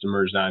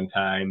customers on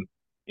time,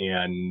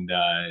 and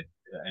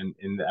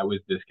that was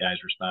this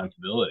guy's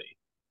responsibility.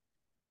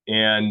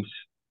 And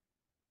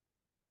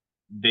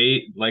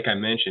they, like I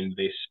mentioned,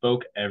 they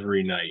spoke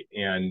every night,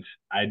 and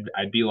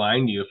I'd be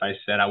lying to you if I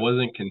said I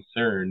wasn't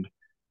concerned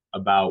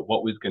about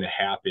what was going to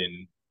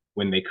happen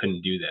when they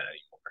couldn't do that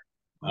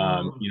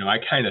anymore. I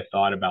kind of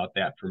thought about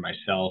that for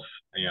myself,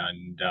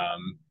 and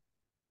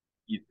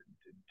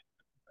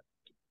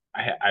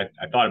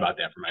I thought about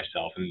that for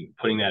myself, and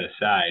putting that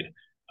aside,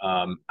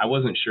 I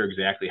wasn't sure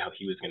exactly how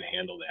he was going to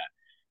handle that.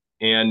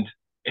 And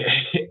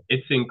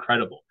it's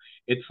incredible.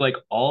 It's like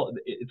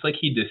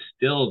he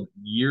distilled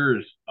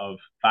years of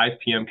 5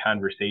 p.m.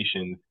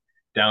 conversations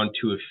down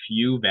to a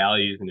few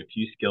values and a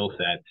few skill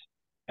sets,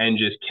 and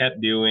just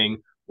kept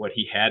doing what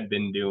he had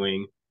been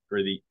doing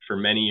for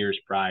many years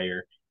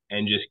prior,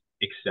 and just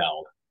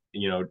excelled.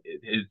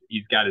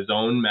 He's got his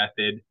own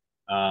method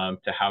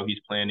to how he's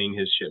planning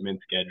his shipment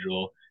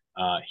schedule.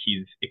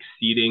 He's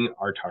exceeding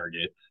our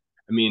targets.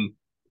 I mean,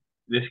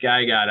 this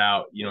guy got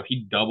out,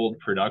 he doubled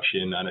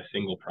production on a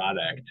single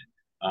product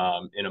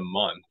in a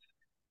month,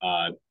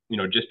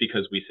 just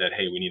because we said,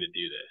 hey, we need to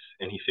do this,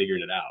 and he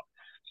figured it out.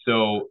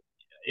 So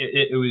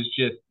it was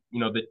just,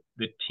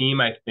 the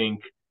team, I think,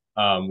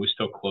 was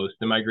so close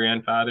to my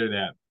grandfather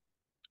that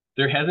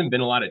there hasn't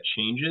been a lot of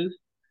changes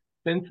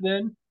since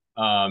then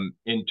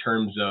in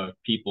terms of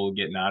people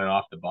getting on and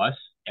off the bus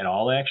at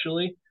all,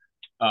 actually.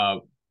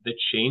 The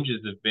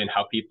changes have been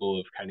how people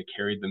have kind of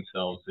carried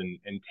themselves and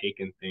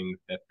taken things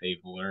that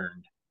they've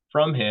learned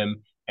from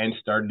him and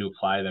started to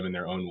apply them in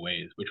their own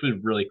ways, which was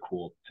really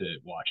cool to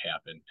watch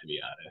happen, to be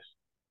honest.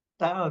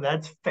 Oh,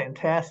 that's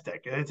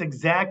fantastic. It's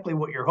exactly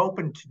what you're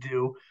hoping to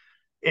do.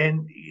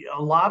 And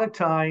a lot of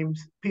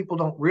times people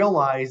don't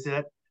realize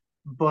it,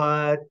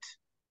 but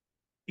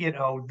you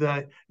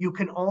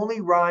can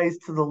only rise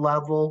to the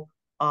level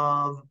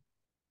of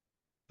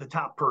the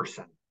top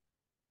person.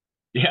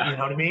 Yeah. You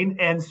know what I mean?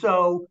 And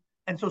so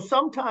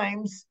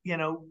sometimes,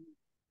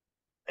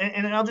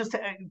 and I'll just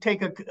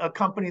take a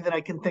company that I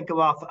can think of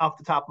off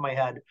the top of my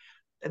head.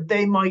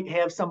 They might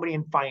have somebody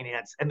in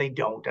finance, and they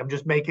don't. I'm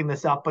just making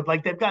this up, but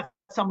like they've got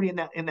somebody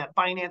in that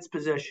finance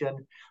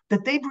position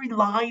that they've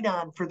relied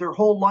on for their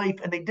whole life,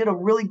 and they did a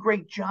really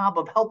great job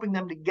of helping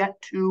them to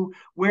get to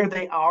where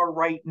they are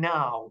right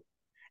now.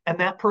 And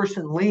that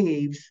person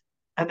leaves,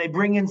 and they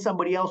bring in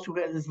somebody else who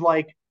is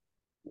like,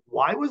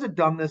 why was it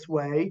done this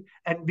way?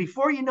 And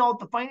before you know it,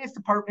 the finance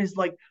department is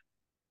like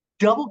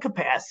double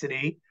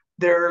capacity.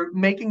 They're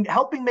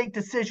helping make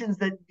decisions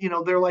that,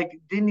 they're like,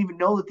 didn't even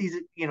know that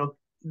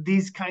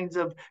these kinds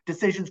of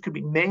decisions could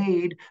be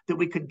made, that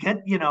we could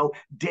get,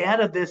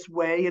 data this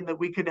way, and that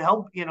we could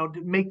help,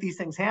 to make these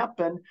things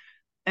happen.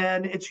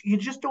 And you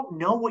just don't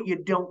know what you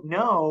don't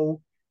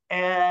know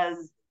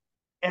as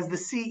the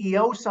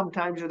CEO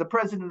sometimes, or the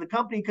president of the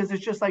company, because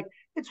it's just like,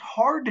 it's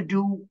hard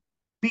to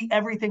be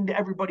everything to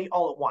everybody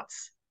all at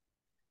once.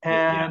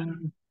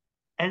 And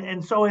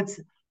so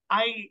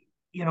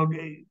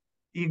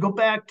you go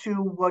back to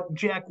what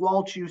Jack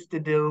Welch used to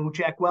do,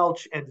 Jack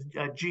Welch at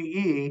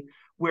GE,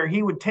 where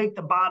he would take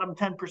the bottom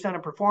 10%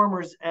 of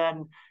performers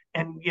and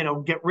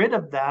get rid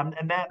of them.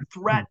 And that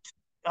threat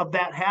of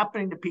that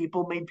happening to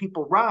people made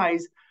people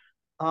rise.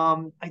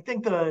 I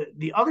think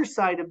the other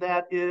side of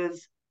that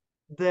is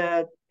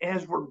that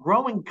as we're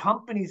growing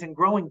companies and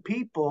growing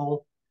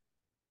people,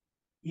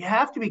 you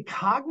have to be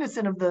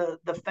cognizant of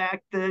the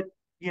fact that,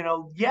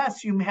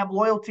 yes, you have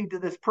loyalty to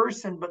this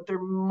person, but there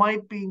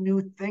might be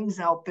new things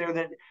out there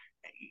that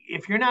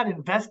if you're not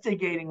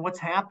investigating what's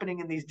happening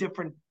in these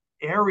different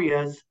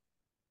areas,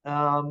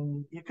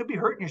 you could be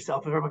hurting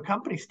yourself from a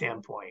company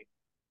standpoint.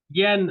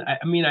 Yeah, and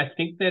I mean, I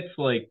think that's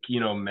like,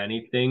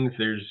 many things.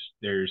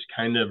 There's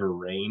kind of a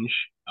range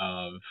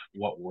of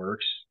what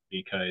works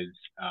because,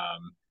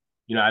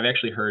 I've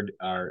actually heard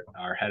our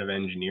head of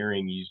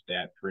engineering use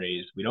that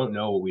phrase, we don't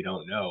know what we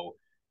don't know,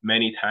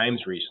 many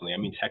times recently. I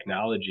mean,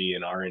 technology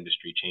in our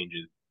industry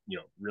changes,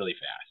 really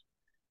fast.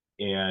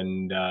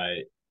 And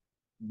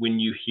when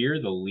you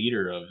hear the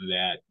leader of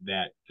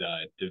that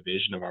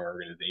division of our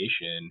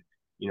organization,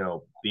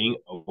 being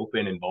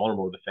open and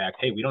vulnerable to the fact,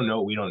 hey, we don't know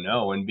what we don't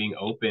know, and being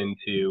open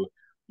to,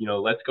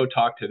 let's go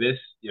talk to this,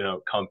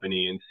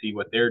 company and see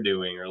what they're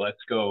doing, or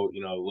let's go,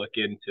 look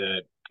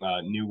into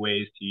new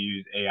ways to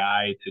use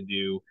AI to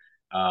do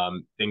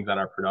things on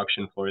our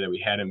production floor that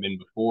we hadn't been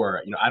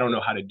before. I don't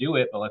know how to do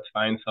it, but let's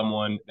find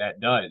someone that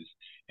does.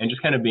 And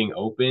just kind of being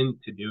open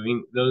to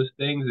doing those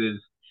things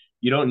is,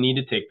 you don't need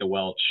to take the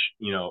Welch,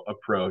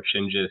 approach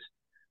and just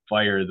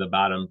fire the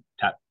bottom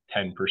top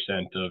 10%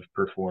 of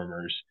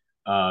performers.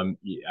 I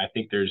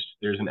think there's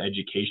an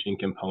education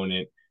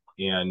component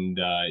and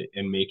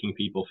making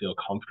people feel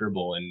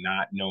comfortable and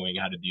not knowing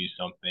how to do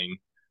something,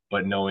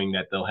 but knowing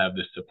that they'll have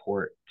the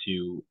support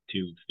to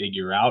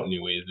figure out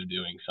new ways of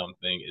doing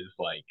something is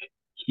like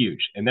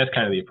huge. And that's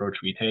kind of the approach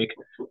we take,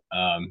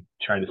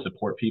 trying to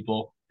support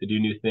people to do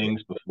new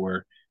things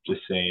before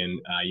just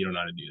saying, you don't know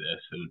how to do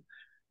this. And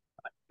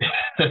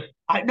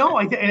I know,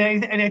 I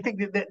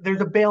think that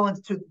there's a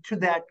balance to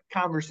that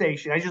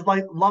conversation. I just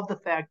love the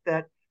fact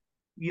that,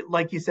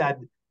 like you said,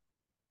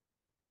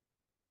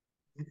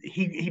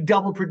 he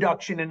doubled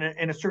production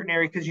in a certain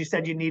area because you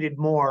said you needed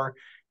more,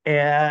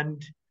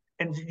 and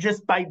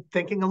just by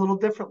thinking a little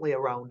differently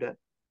around it.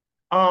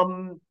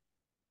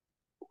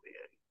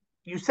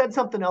 You said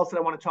something else that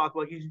I want to talk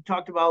about. You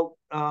talked about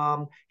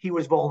he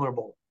was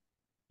vulnerable.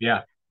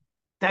 Yeah,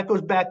 that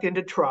goes back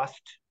into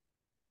trust.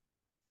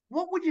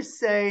 What would you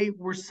say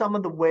were some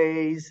of the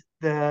ways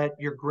that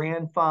your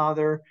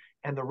grandfather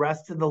and the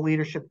rest of the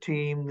leadership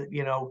team,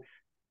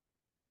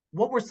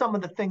 what were some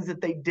of the things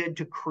that they did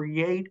to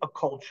create a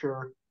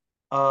culture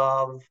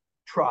of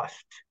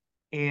trust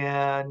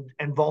and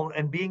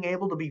being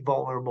able to be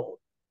vulnerable?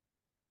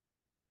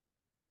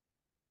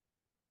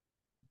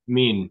 I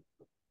mean,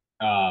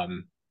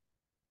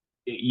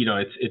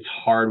 it's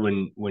hard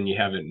when you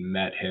haven't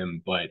met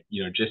him, but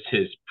just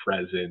his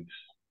presence,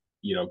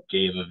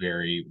 gave a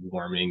very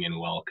warming and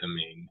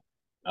welcoming,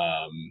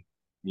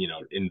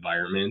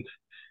 environment.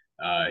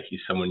 He's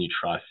someone you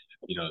trust,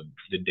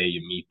 the day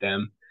you meet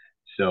them.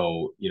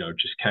 So,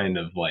 just kind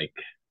of like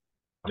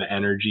the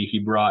energy he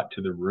brought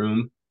to the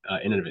room,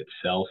 in and of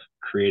itself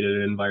created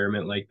an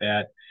environment like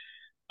that.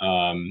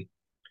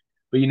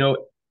 But,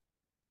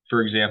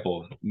 for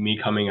example, me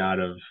coming out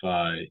of,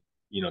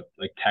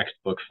 like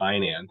textbook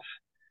finance,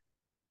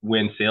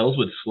 when sales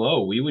would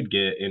slow, we would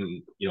get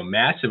in,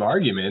 massive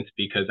arguments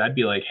because I'd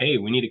be like, hey,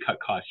 we need to cut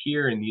costs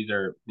here. And these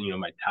are,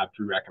 my top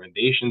 3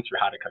 recommendations for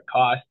how to cut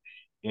costs.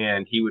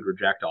 And he would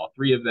reject all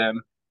 3 of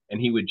them. And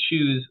he would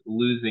choose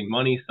losing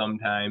money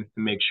sometimes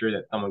to make sure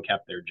that someone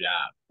kept their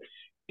job.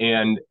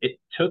 And it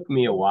took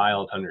me a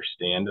while to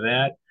understand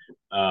that.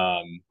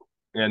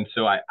 And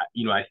so I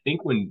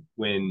think when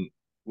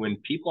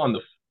people on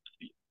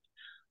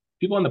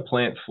the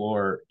plant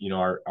floor,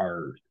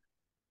 are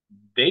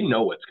they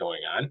know what's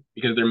going on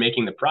because they're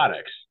making the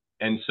products.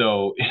 And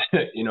so,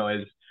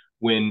 as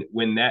when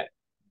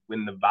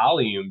the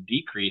volume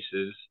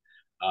decreases,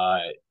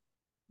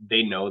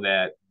 they know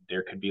that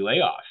there could be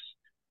layoffs.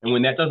 And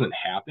when that doesn't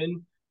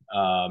happen,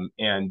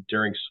 and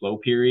during slow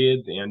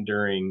periods and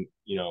during,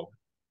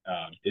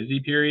 busy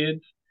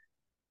periods,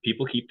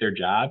 people keep their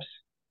jobs.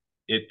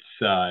 It's,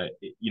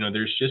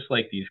 there's just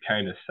like these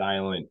kind of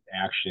silent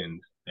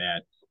actions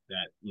that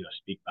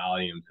speak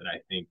volumes that I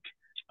think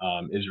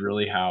is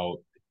really how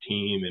the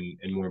team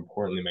and more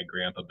importantly, my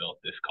grandpa built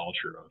this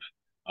culture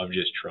of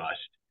just trust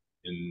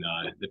in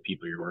the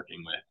people you're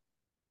working with.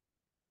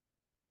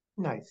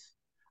 Nice.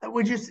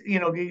 Would you,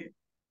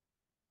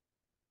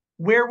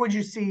 where would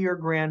you see your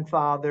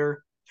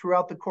grandfather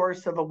throughout the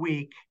course of a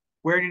week?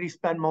 Where did he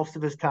spend most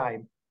of his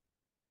time?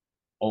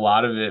 A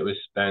lot of it was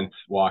spent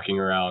walking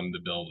around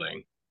the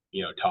building,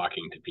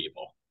 talking to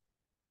people.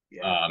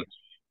 Yeah.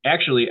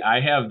 Actually,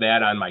 I have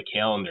that on my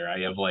calendar.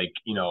 I have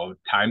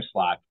time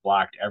slots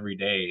blocked every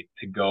day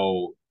to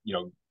go,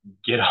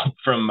 get up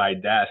from my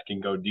desk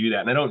and go do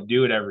that. And I don't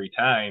do it every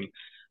time,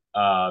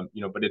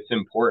 but it's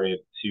important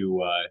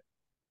to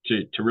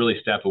really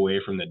step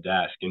away from the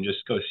desk and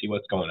just go see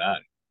what's going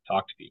on,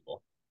 talk to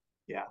people.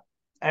 Yeah.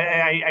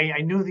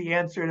 I knew the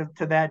answer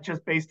to that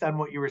just based on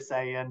what you were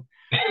saying.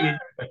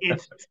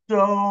 It's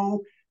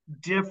so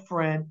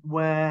different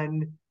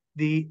when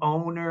the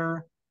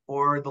owner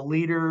or the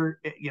leader,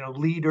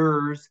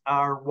 leaders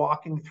are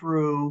walking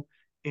through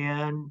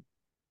and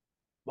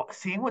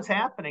seeing what's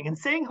happening and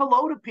saying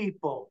hello to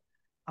people.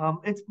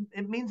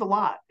 It means a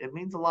lot. It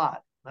means a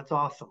lot. That's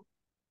awesome.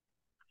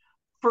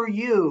 For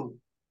you,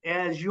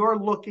 as you're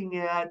looking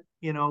at,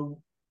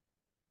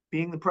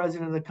 being the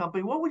president of the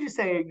company, what would you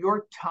say are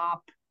your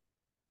top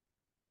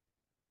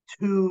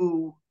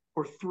 2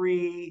 or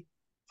 3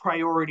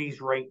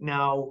 priorities right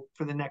now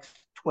for the next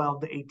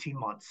 12 to 18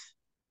 months?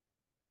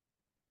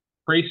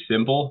 Pretty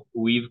simple.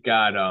 We've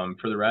got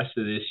for the rest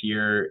of this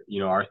year,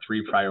 our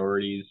three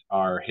priorities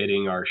are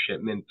hitting our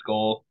shipments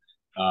goal,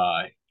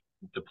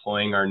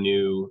 deploying our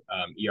new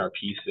ERP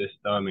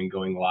system and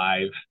going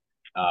live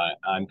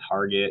on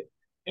target,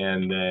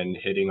 and then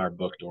hitting our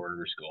booked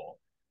orders goal.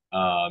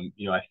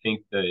 I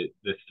think the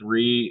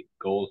three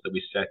goals that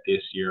we set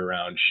this year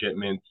around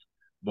shipments,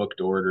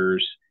 booked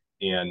orders,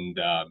 and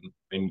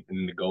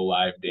the go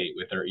live date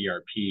with our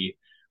ERP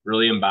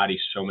really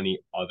embodies so many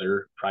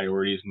other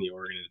priorities in the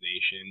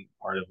organization,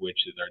 part of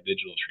which is our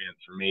digital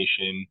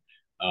transformation.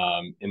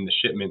 In the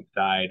shipment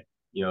side,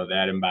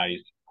 that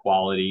embodies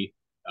quality,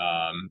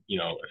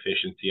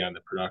 efficiency on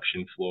the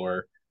production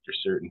floor. There's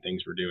certain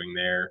things we're doing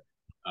there.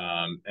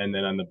 And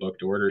then on the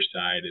booked order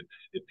side,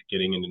 it's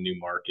getting into new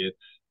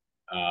markets,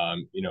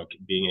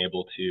 being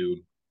able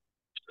to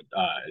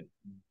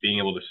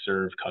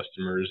serve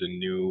customers in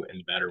new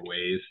and better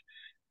ways.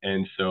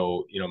 And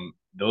so,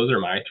 those are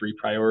my three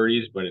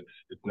priorities, but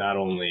it's not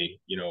only,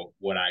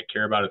 what I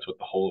care about, it's what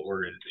the whole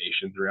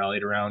organization's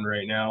rallied around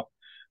right now.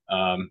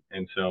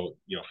 And so,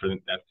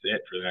 that's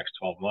it for the next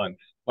 12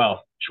 months.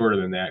 Well, shorter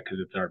than that, because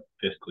it's our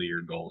fiscal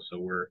year goal. So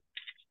we're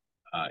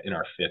in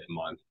our 5th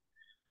month.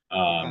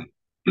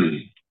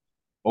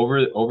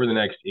 Over the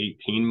next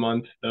 18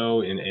 months,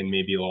 though, and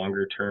maybe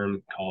longer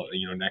term, call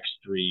it, next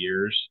 3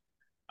 years,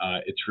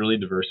 it's really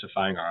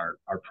diversifying our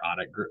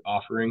product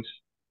offerings.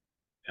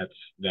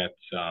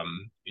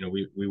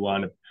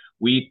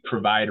 We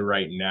provide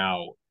right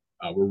now,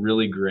 we're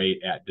really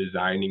great at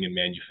designing and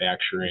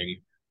manufacturing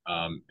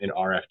an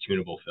RF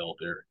tunable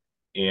filter.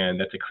 And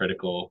that's a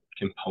critical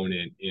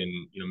component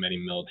in, many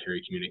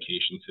military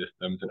communication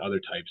systems and other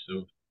types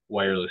of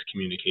wireless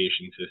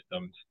communication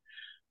systems.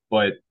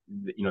 But,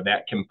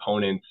 that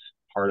component's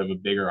part of a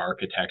bigger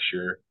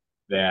architecture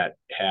that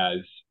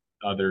has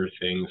other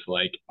things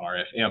like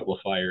RF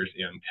amplifiers,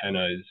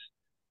 antennas,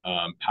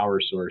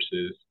 power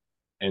sources.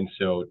 And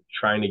so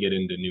trying to get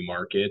into new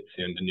markets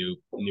and new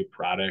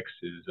products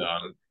is,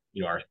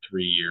 our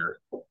 3-year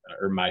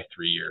or my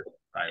 3-year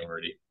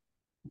priority.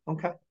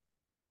 Okay.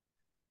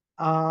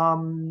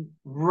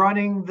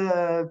 Running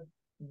the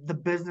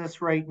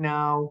business right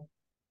now,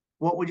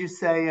 what would you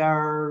say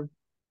are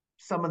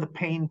some of the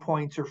pain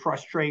points or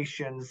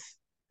frustrations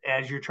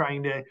as you're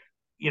trying to,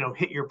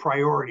 hit your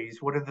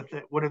priorities? What are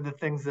the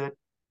things that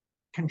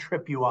can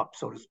trip you up,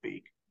 so to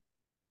speak?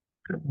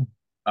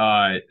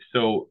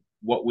 So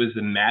what was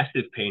a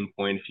massive pain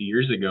point a few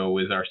years ago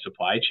was our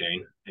supply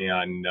chain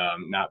and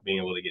not being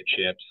able to get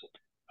chips,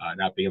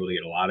 not being able to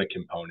get a lot of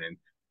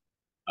components.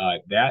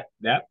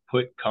 That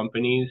put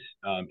companies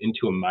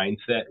into a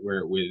mindset where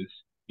it was,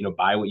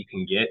 buy what you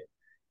can get,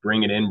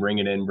 bring it in.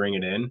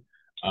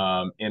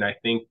 And I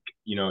think,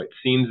 it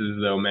seems as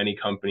though many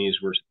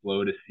companies were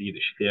slow to see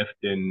the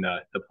shift in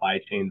supply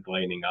chains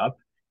lighting up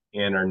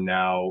and are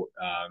now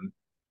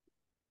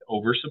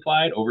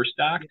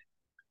overstocked.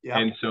 Yeah.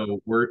 And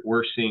so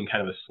we're seeing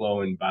kind of a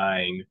slow in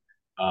buying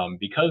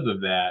because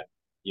of that,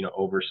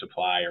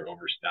 oversupply or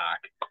overstock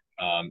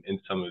in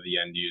some of the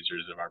end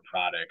users of our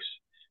products.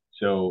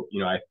 So,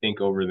 I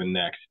think over the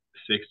next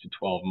 6 to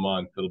 12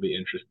 months, it'll be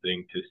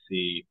interesting to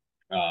see,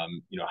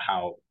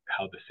 how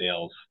the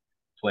sales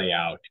play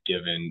out,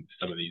 given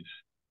some of these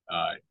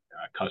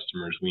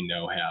customers we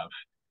know have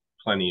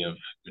plenty of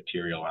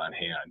material on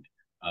hand.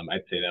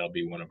 I'd say that'll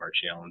be one of our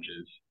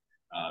challenges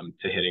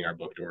to hitting our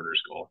booked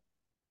orders goal.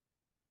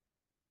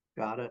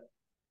 Got it.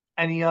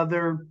 Any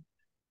other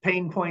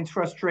pain points,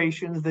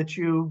 frustrations that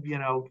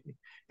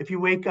if you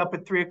wake up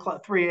at 3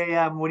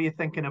 a.m., what are you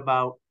thinking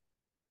about?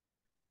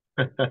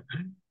 I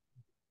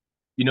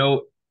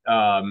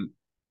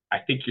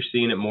think you're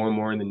seeing it more and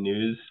more in the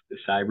news, the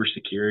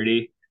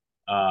cybersecurity.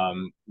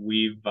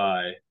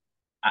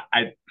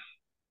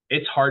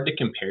 It's hard to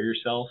compare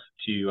yourself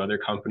to other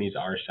companies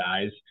our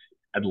size.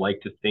 I'd like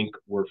to think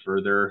we're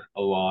further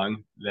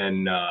along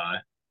than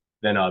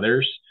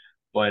others,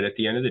 but at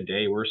the end of the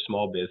day, we're a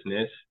small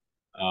business.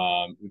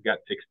 We've got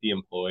 60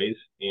 employees,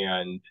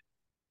 and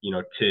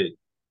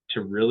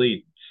to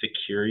really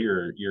secure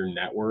your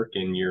network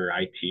and your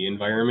IT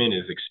environment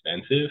is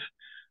expensive,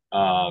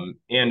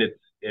 and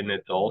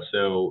it's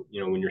also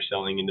when you're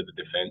selling into the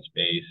defense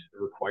space,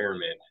 a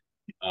requirement.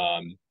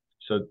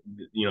 So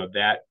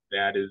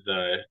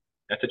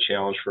that's a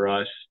challenge for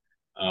us.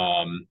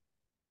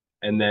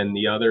 And then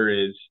the other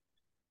is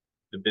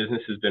the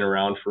business has been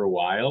around for a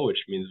while,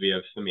 which means we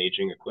have some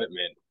aging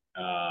equipment.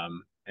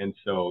 And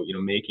so,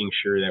 making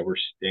sure that we're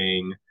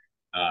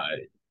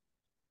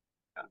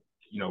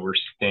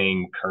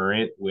staying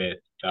current with,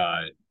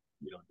 the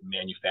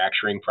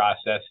manufacturing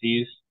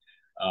processes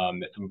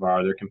that some of our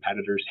other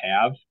competitors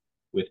have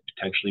with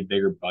potentially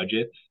bigger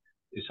budgets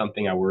is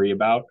something I worry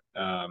about.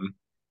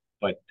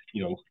 But,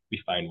 we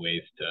find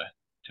ways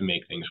to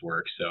make things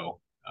work.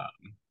 So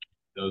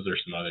those are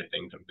some other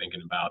things I'm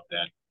thinking about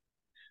that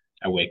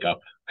I wake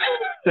up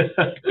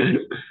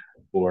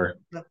for.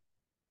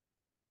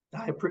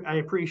 I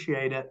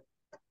appreciate it.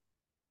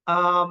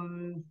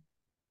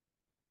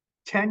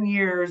 10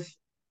 years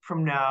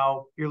from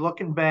now, you're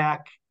looking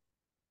back,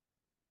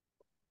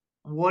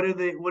 what's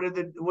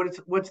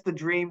the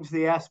dreams,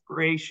 the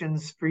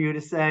aspirations for you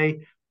to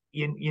say,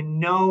 you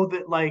know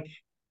that like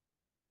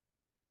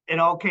it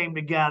all came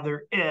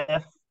together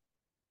if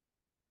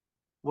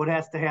what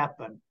has to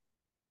happen?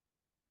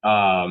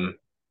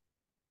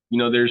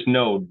 There's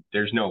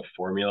no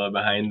formula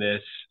behind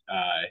this.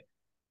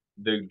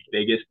 The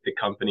biggest the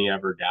company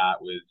ever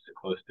got was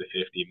close to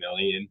 50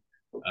 million.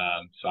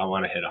 So I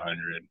want to hit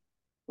 100.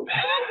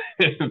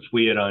 If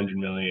we hit 100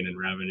 million in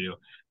revenue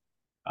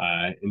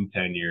in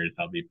 10 years,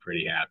 I'll be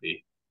pretty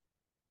happy.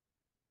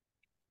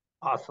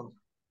 Awesome.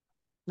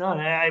 No,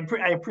 I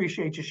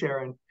appreciate you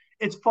sharing.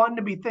 It's fun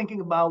to be thinking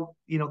about,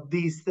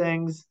 these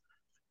things.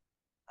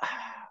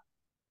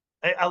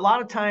 A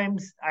lot of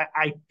times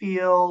I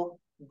feel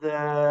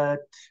that,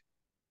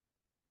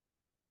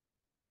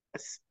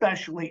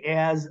 especially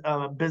as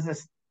a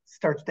business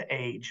starts to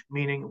age,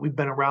 meaning we've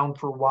been around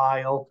for a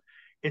while,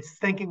 it's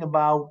thinking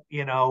about,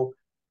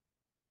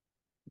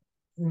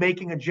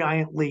 making a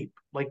giant leap,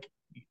 like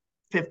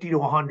 50 to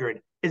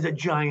 100 is a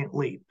giant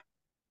leap.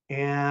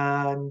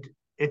 And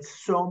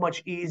it's so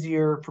much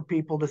easier for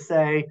people to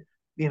say,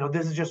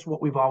 this is just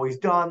what we've always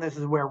done. This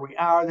is where we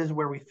are. This is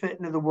where we fit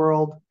into the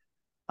world.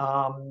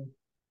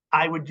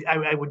 I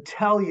would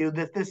tell you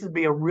that this would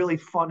be a really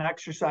fun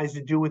exercise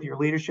to do with your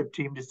leadership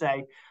team, to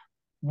say,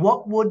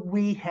 what would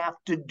we have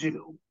to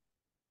do?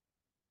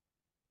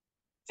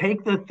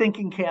 Take the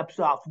thinking caps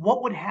off.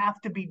 What would have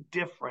to be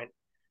different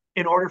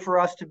in order for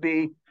us to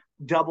be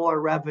double our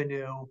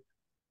revenue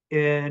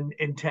in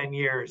 10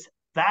 years?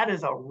 That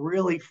is a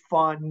really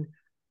fun,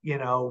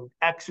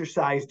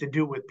 exercise to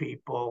do with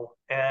people,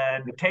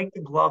 and take the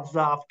gloves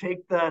off,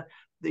 take the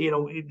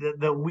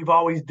we've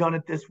always done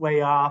it this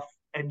way off,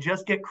 and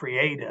just get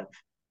creative.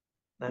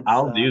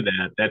 I'll do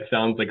that. That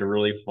sounds like a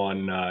really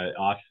fun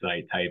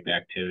offsite type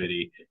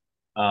activity.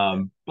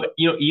 But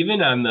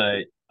even on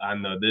the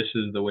this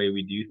is the way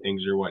we do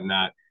things or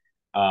whatnot,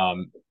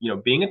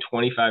 being a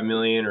 25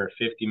 million or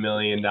 $50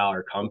 million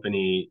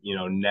company,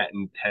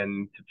 netting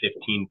 10 to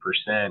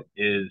 15%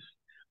 is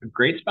a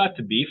great spot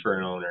to be for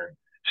an owner.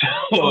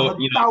 So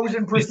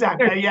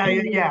 1,000%.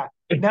 Yeah.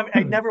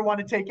 I never want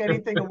to take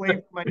anything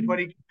away from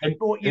anybody.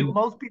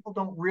 Most people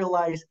don't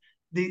realize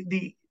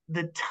the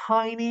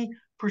tiny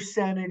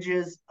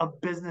percentages of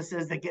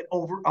businesses that get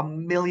over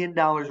 $1 million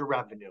of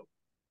revenue.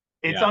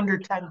 It's under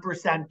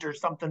 10% or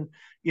something,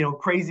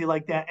 crazy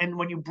like that. And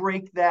when you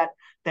break that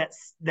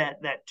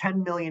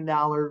 $10 million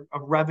of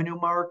revenue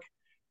mark,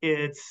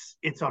 it's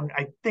on,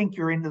 I think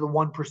you're into the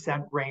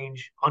 1%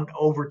 range on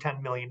over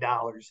 $10 million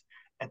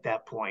at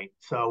that point.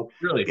 So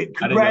really,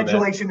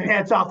 congratulations and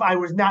hats off. I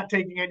was not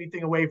taking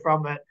anything away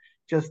from it.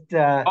 Just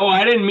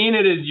I didn't mean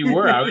it as you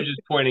were. I was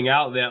just pointing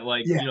out that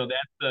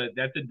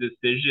that's a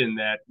decision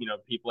that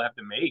people have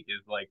to make,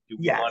 is like, do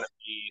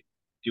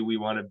we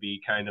want to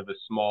be kind of a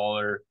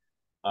smaller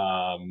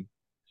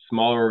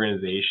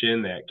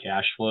organization that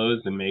cash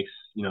flows and makes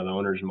the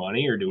owners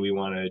money, or do we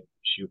want to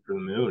shoot for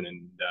the moon?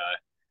 And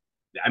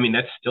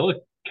that's still a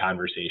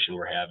conversation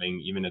we're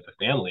having even as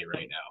a family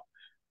right now.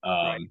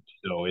 Right.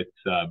 So it's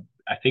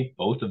I think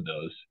both of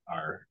those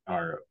are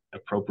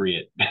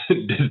appropriate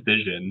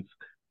decisions.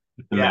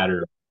 It's a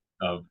matter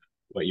of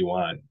what you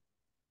want.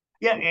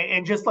 Yeah,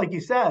 and just like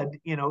you said,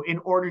 in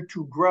order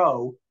to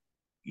grow,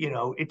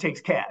 it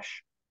takes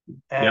cash,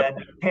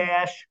 and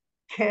cash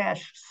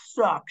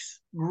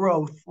sucks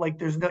growth. Like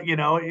there's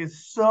no,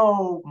 it's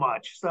so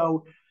much.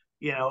 So,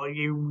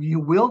 you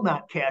will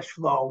not cash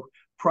flow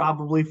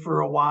probably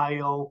for a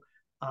while,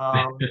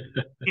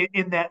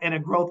 in a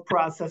growth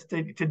process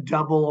to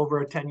double over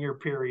a 10-year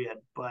period.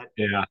 But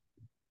yeah,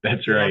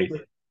 that's right.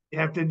 You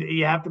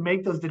have to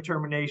make those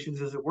determinations.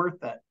 Is it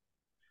worth it?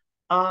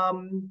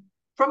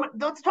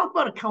 Let's talk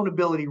about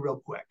accountability real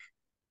quick.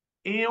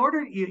 In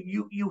order,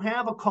 you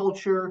have a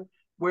culture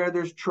where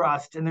there's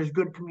trust and there's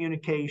good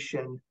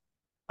communication.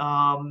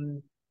 How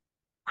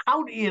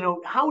do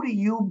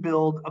you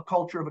build a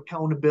culture of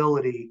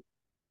accountability?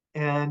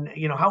 And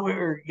how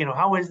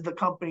has the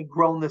company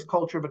grown this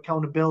culture of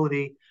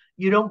accountability?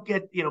 You don't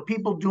get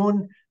people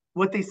doing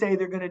what they say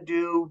they're going to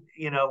do,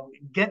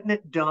 getting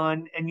it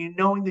done, and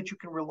knowing that you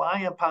can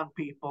rely upon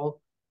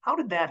people. How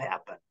did that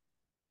happen?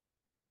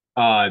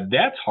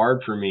 That's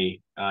hard for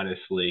me,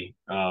 honestly,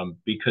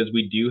 because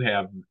we do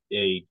have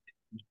a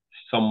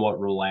somewhat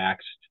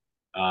relaxed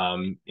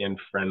and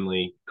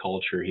friendly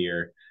culture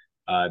here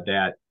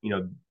that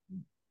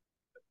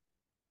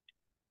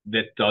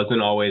that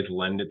doesn't always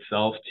lend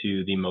itself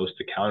to the most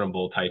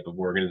accountable type of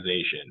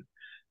organization.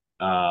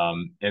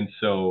 And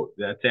so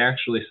that's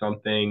actually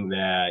something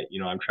that,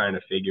 I'm trying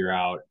to figure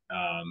out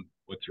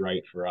what's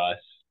right for us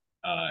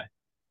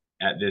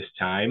at this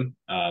time.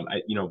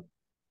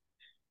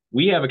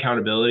 We have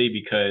accountability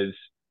because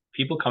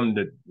people come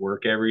to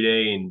work every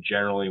day and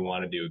generally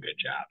want to do a good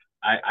job.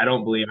 I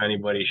don't believe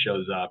anybody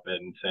shows up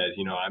and says,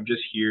 I'm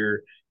just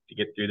here to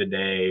get through the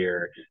day,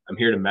 or I'm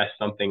here to mess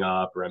something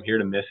up, or I'm here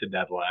to miss a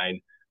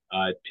deadline.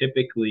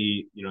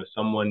 Typically,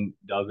 someone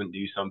doesn't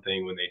do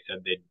something when they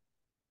said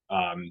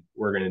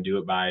were going to do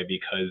it by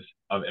because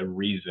of a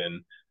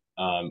reason,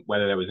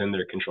 whether that was in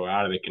their control or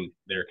out of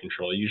their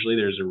control. Usually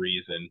there's a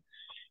reason,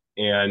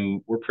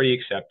 and we're pretty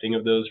accepting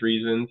of those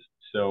reasons.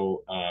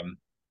 So,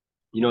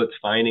 it's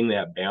finding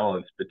that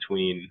balance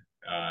between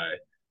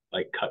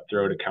like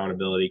cutthroat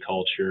accountability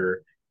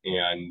culture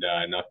and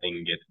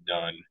nothing gets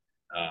done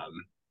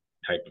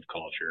type of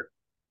culture.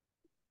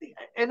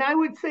 And I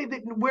would say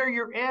that where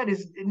you're at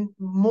is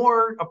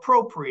more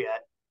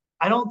appropriate.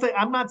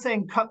 I'm not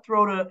saying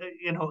cutthroat,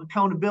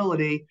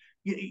 accountability.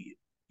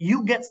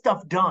 You get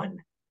stuff done.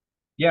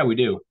 Yeah, we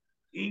do.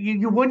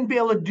 You wouldn't be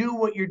able to do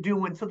what you're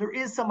doing. So there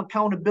is some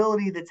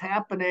accountability that's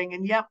happening.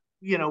 And yep,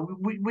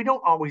 we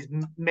don't always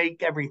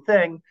make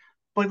everything,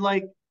 but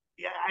like,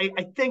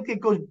 I think it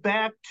goes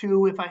back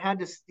to, if I had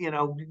to,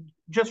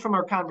 just from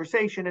our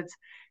conversation,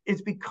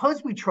 it's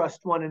because we trust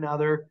one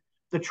another.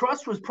 The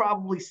trust was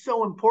probably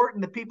so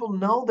important that people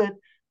know that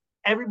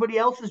everybody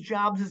else's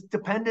jobs is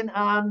dependent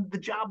on the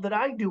job that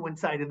I do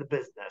inside of the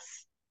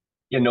business.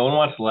 Yeah, no one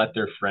wants to let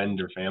their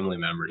friend or family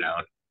member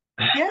down.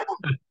 Yeah,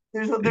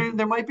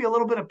 there might be a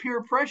little bit of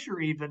peer pressure,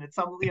 even. It's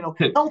some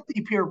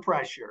healthy peer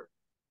pressure.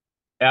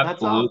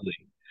 Absolutely.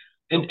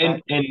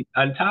 Okay. And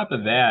on top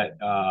of that,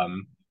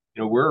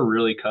 we're a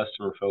really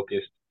customer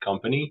focused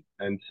company,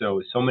 and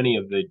so many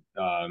of the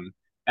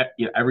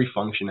every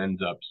function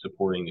ends up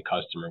supporting the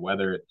customer,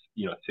 whether it's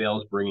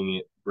sales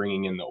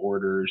bringing in the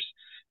orders,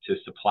 to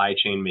supply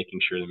chain making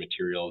sure the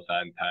material is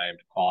on time,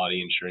 to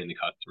quality ensuring the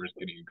customer is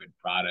getting a good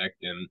product,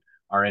 and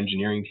our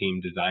engineering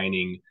team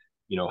designing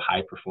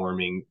high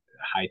performing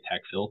high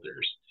tech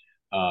filters.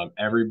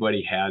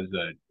 Everybody has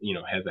a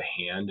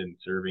hand in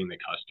serving the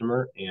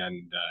customer,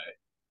 and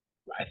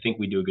I think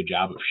we do a good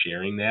job of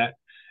sharing that.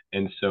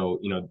 And so,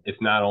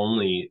 it's not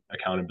only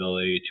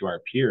accountability to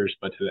our peers,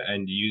 but to the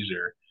end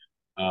user.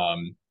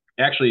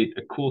 Actually,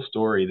 a cool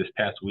story. This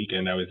past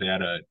weekend, I was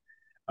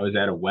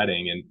at a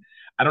wedding, and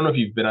I don't know if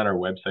you've been on our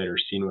website or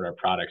seen what our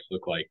products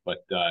look like,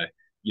 but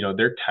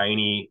they're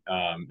tiny.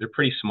 They're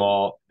pretty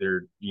small.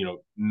 They're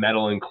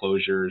metal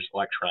enclosures,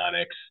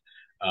 electronics.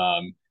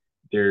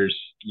 There's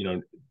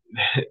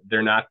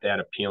they're not that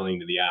appealing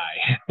to the eye.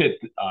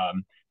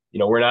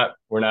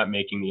 We're not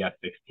making the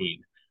F-16.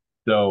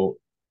 So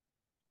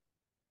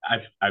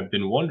I've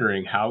been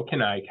wondering, how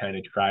can I kind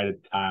of try to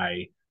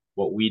tie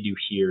what we do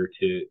here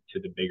to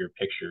the bigger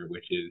picture,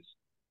 which is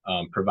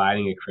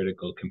providing a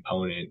critical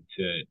component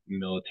to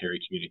military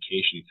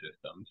communication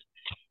systems.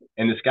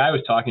 And this guy I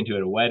was talking to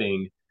at a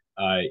wedding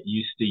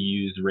used to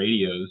use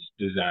radios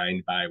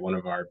designed by one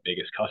of our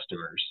biggest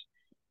customers.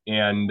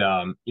 And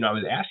I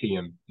was asking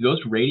him, do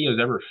those radios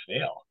ever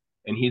fail?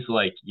 And he's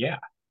like, yeah,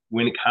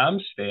 when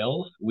comms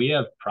fails, we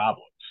have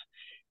problems.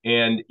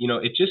 And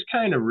it just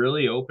kind of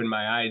really opened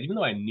my eyes, even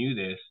though I knew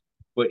this.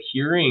 But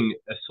hearing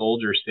a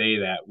soldier say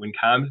that when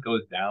comms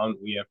goes down,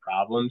 we have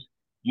problems,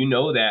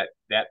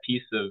 that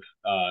piece of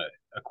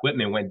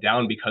equipment went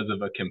down because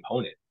of a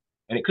component,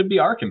 and it could be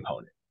our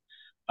component.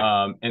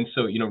 And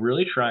so,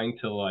 really trying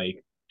to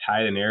like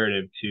tie the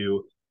narrative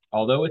to,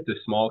 although it's a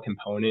small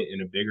component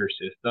in a bigger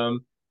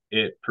system,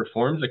 it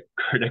performs a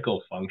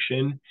critical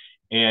function,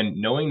 and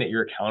knowing that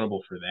you're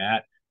accountable for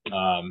that,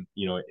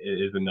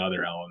 is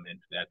another element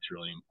that's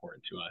really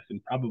important to us,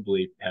 and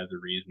probably has a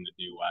reason to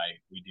do why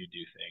we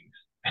do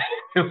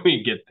things.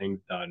 We get things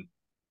done.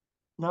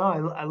 No,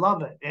 I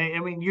love it. I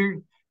mean,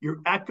 you're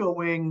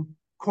echoing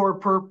core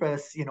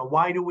purpose.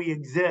 Why do we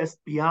exist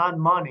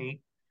beyond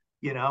money?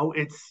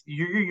 It's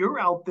you're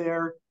out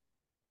there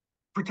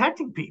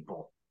protecting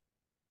people.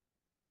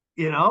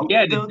 Yeah,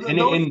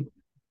 and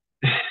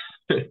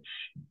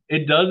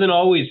it doesn't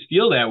always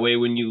feel that way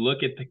when you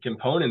look at the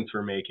components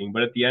we're making,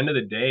 but at the end of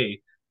the day,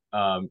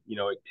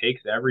 it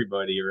takes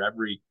everybody or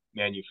every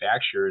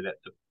manufacturer that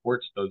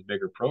supports those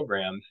bigger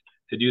programs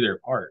to do their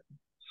part.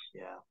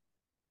 Yeah.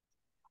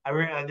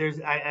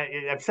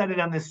 I've said it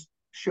on this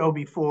show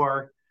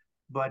before,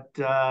 but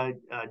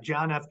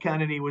John F.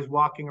 Kennedy was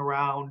walking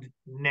around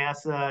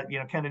NASA,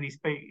 Kennedy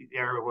Space,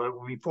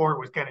 or before it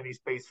was Kennedy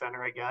Space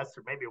Center, I guess,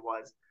 or maybe it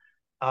was,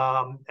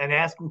 and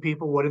asking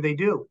people, what do they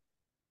do?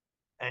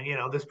 And,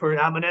 this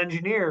person, I'm an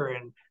engineer,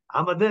 and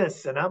I'm a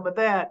this, and I'm a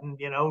that. And,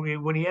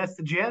 when he asked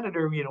the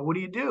janitor, what do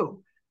you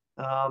do?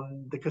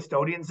 The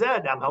custodian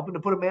said, I'm helping to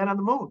put a man on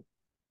the moon.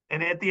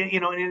 And at the,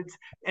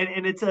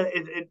 and it's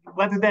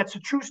whether that's a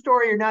true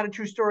story or not a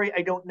true story,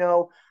 I don't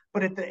know.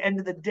 But at the end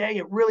of the day,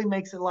 it really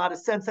makes a lot of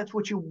sense. That's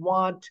what you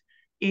want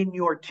in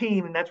your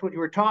team. And that's what you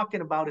were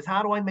talking about, is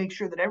how do I make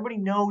sure that everybody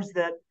knows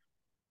that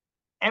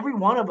every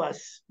one of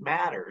us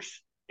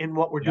matters in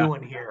what we're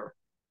doing here.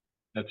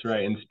 That's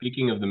right. And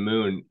speaking of the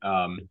moon,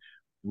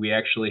 we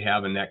actually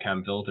have a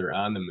NetCom filter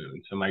on the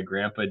moon. So my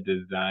grandpa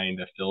designed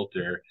a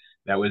filter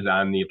that was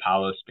on the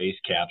Apollo space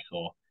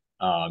capsule,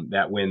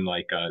 that when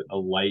like a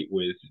light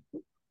was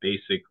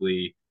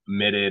basically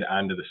emitted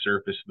onto the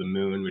surface of the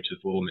moon, which is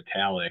a little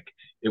metallic,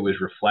 it was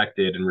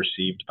reflected and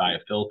received by a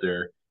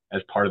filter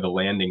as part of the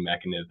landing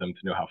mechanism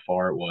to know how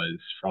far it was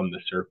from the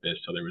surface,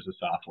 so there was a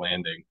soft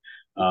landing.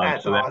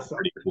 That's So that's awesome.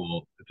 pretty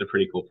cool. It's a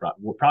pretty cool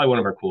probably one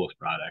of our coolest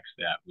products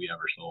that we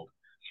ever sold.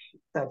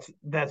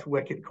 That's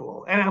wicked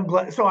cool. And I'm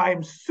glad. So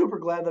I'm super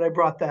glad that I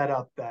brought that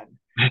up then.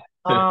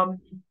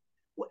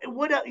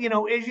 What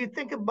as you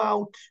think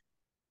about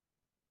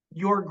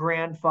your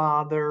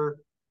grandfather,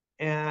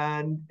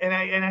 and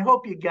I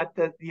hope you get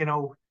that,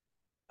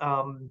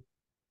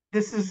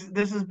 this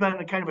has been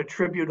a kind of a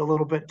tribute a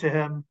little bit to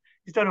him.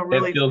 He's done a It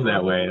really feels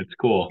that way. It's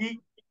cool.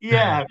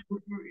 yeah,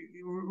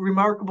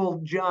 remarkable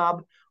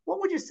job.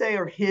 What would you say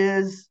are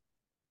his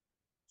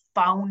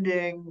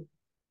founding,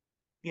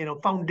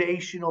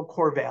 foundational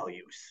core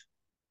values?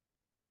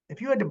 If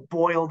you had to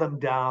boil them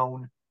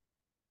down.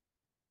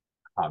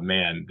 Oh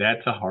man,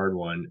 that's a hard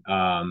one.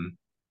 I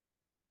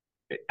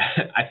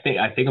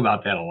think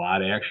about that a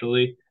lot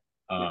actually.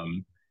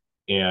 And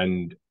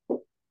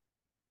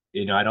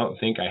I don't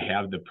think I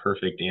have the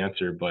perfect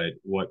answer, but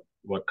what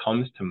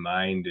comes to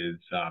mind is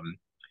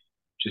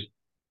just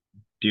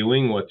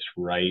doing what's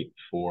right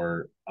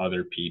for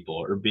other people,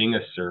 or being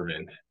a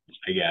servant,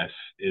 I guess,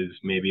 is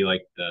maybe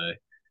like the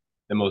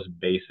most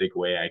basic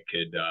way I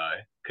could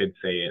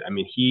say it. I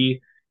mean,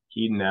 he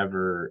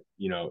never,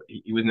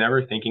 he was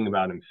never thinking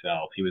about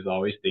himself. He was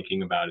always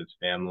thinking about his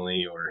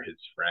family or his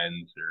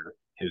friends or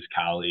his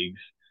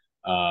colleagues.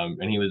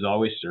 And he was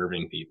always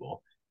serving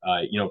people.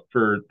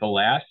 For the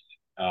last,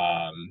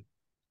 I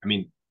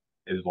mean,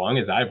 as long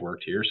as I've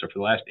worked here, so for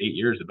the last 8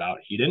 years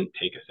he didn't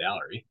take a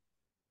salary.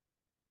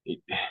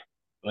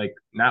 Like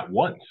not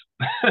once.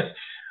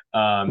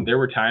 There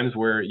were times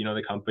where,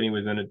 the company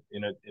was in a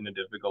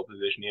difficult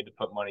position. He had to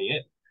put money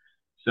in.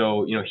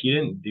 So, he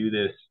didn't do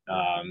this,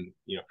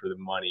 for the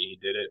money. He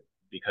did it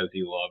because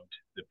he loved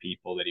the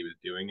people that he was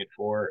doing it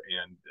for,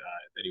 and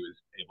that he was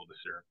able to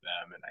serve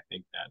them. And I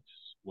think that's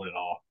what it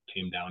all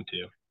came down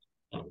to.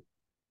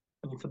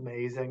 It's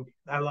amazing.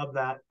 I love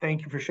that.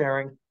 Thank you for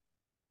sharing.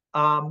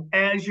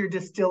 As you're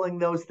distilling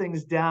those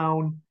things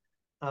down,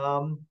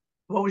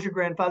 what was your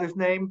grandfather's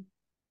name?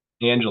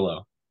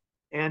 Angelo.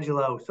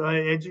 So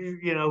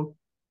you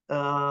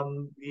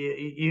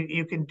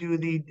can do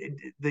the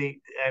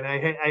and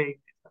I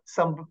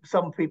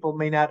some people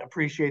may not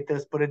appreciate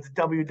this, but it's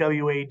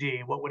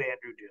WWAD. What would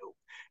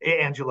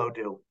Angelo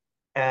do?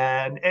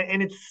 And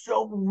it's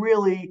so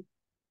really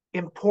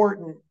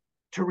important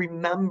to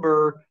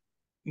remember,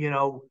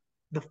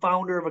 the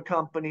founder of a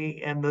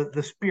company and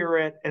the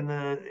spirit and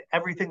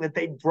everything that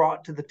they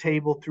brought to the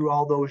table through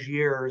all those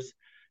years.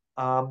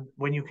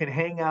 When you can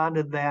hang on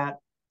to that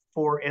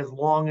for as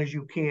long as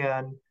you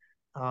can,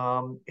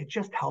 it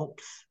just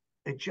helps.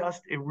 It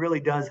really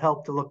does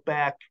help to look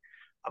back.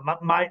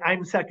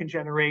 I'm second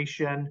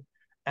generation,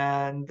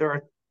 and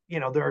there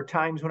are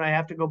times when I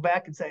have to go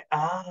back and say,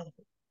 I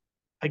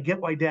get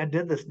why Dad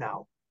did this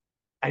now.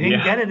 I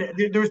didn't get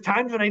it. There was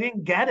times when I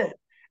didn't get it,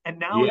 and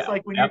now it's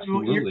like when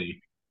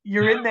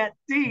you're in that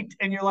seat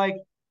and you're like,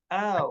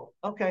 oh,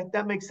 okay,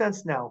 that makes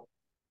sense now.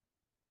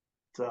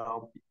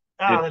 So,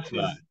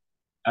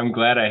 I'm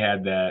glad I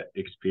had that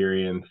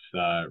experience.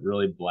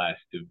 Really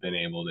blessed to have been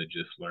able to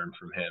just learn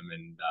from him.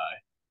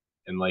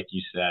 And like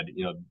you said,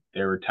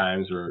 there were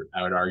times where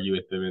I would argue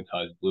with him until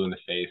I was blue in the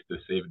face to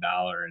save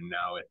 $1. And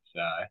now I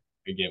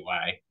get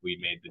why we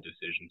made the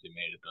decisions we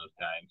made at those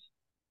times.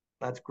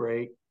 That's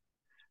great.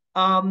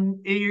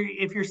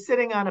 If you're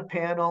sitting on a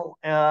panel,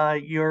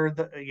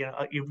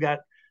 you've got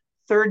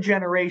third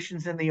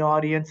generations in the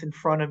audience in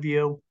front of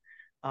you,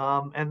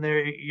 and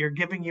you're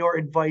giving your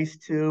advice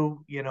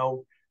to,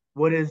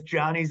 what is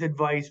Johnny's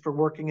advice for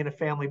working in a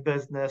family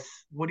business?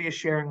 What are you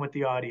sharing with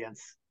the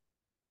audience?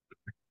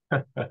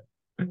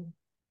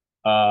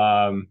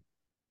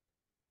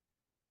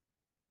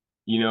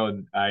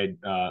 I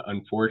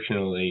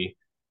unfortunately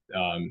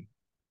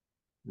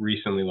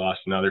recently lost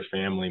another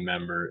family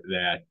member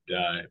that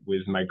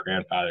was my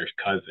grandfather's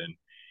cousin,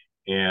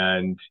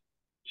 and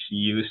he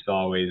used to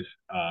always,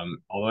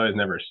 although I was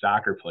never a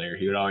soccer player,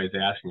 he would always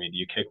ask me, do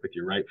you kick with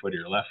your right foot or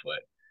your left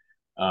foot?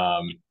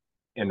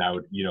 And I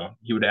would,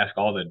 he would ask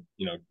all the,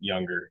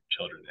 younger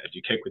children that, do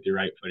you kick with your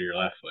right foot or your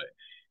left foot?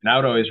 And I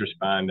would always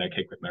respond, I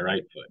kick with my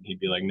right foot. And he'd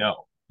be like,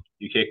 no,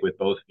 you kick with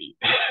both feet.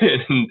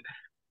 And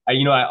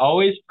I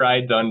always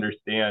tried to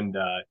understand,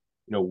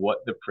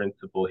 what the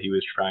principle he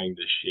was trying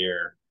to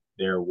share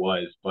there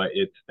was, but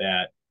it's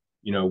that,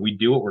 we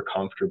do what we're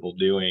comfortable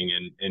doing.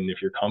 And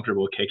if you're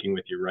comfortable kicking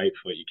with your right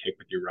foot, you kick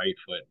with your right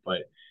foot.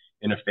 But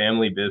in a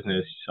family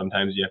business,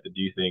 sometimes you have to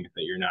do things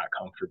that you're not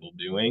comfortable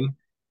doing,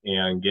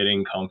 and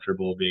getting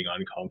comfortable being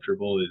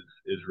uncomfortable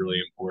is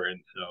really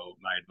important. So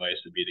my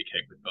advice would be to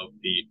kick with both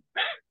feet.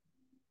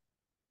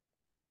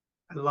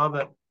 I love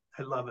it.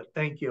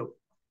 Thank you.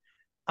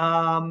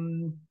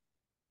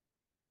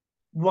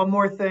 One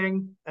more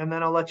thing, and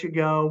then I'll let you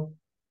go.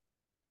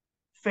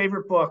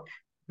 Favorite book,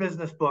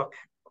 business book?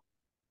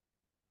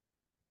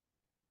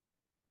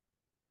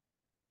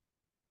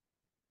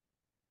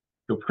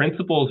 So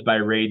Principles by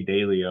Ray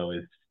Dalio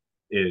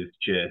is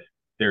just,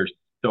 there's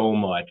so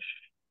much,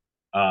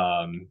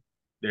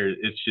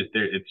 it's just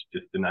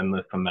an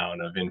endless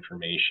amount of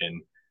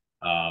information,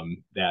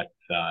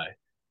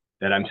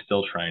 that I'm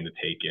still trying to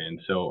take in.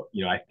 So,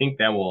 I think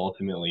that will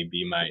ultimately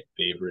be my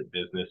favorite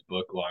business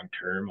book long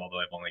term, although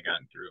I've only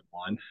gotten through it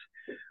once.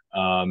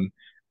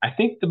 I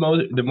think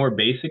the more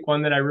basic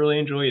one that I really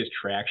enjoy is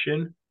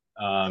Traction.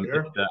 Sure.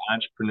 It's the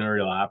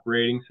entrepreneurial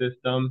operating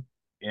system.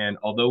 And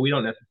although we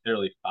don't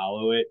necessarily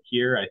follow it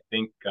here, I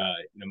think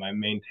my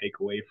main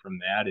takeaway from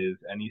that is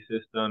any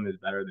system is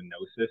better than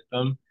no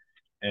system.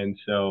 And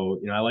so,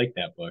 I like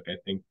that book. I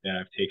think that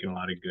I've taken a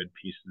lot of good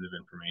pieces of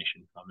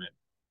information from it.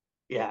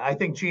 Yeah, I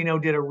think Gino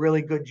did a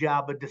really good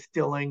job of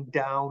distilling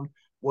down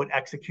what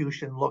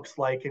execution looks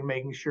like and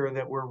making sure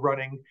that we're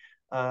running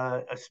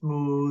a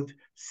smooth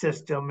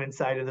system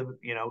inside of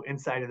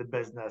the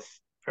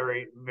business.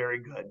 Very, very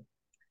good.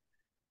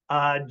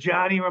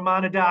 Johny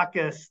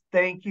Roumanidakis,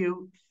 thank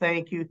you.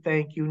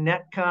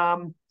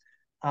 NetCom,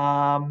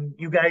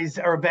 you guys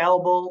are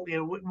available.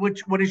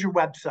 What is your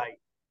website?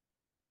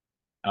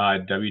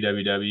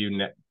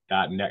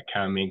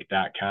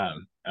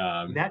 www.netcominc.com.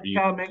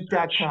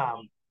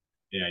 NetComInc.com.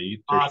 Yeah, you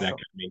search Awesome.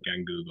 NetCom Inc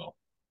on Google.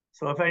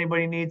 So if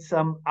anybody needs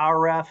some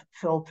RF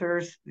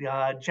filters,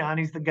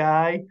 Johnny's the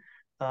guy.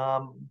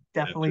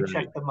 Definitely That's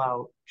right. check them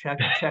out. Check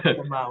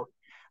them out.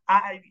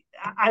 I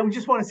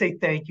just want to say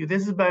thank you.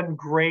 This has been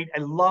great. I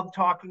love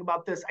talking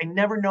about this. I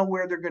never know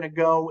where they're going to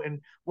go and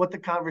what the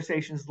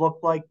conversations look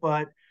like,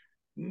 but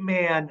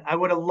man, I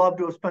would have loved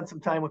to have spent some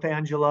time with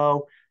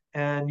Angelo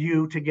and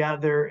you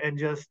together and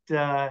just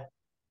that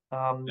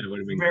would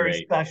have been very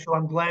great. special.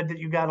 I'm glad that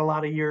you got a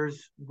lot of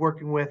years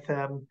working with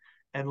him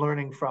and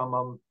learning from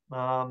him.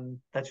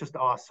 That's just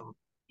awesome.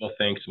 Well,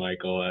 thanks,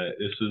 Michael.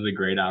 This was a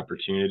great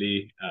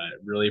opportunity.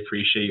 Really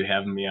appreciate you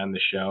having me on the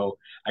show.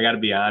 I got to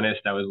be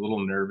honest, I was a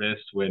little nervous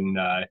when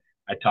I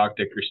talked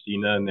to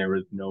Christina and there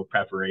was no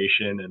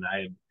preparation and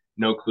I had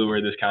no clue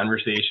where this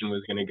conversation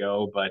was going to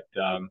go, but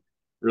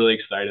really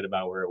excited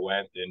about where it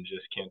went and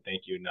just can't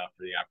thank you enough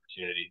for the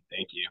opportunity.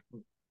 Thank you.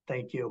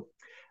 Thank you.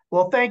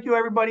 Well, thank you,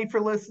 everybody,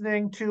 for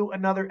listening to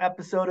another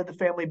episode of the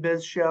Family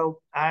Biz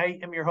Show. I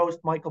am your host,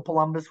 Michael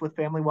Columbus with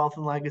Family Wealth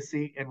and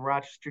Legacy in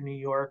Rochester, New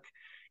York.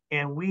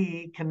 And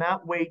we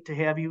cannot wait to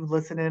have you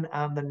listen in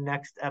on the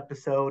next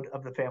episode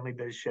of the Family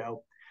Biz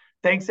Show.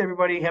 Thanks,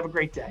 everybody. Have a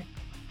great day.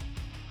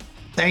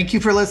 Thank you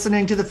for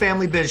listening to the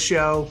Family Biz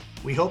Show.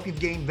 We hope you've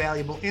gained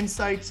valuable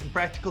insights and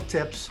practical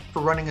tips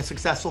for running a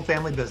successful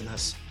family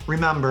business.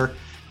 Remember,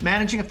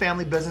 managing a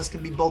family business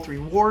can be both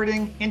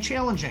rewarding and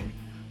challenging.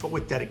 But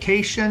with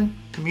dedication,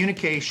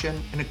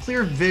 communication, and a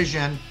clear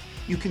vision,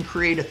 you can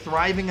create a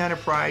thriving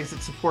enterprise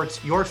that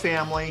supports your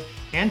family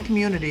and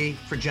community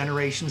for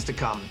generations to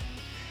come.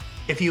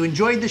 If you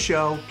enjoyed the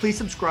show, please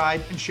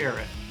subscribe and share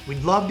it.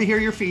 We'd love to hear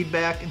your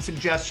feedback and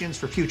suggestions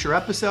for future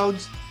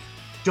episodes.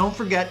 Don't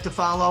forget to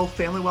follow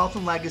Family Wealth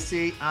and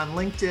Legacy on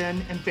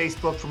LinkedIn and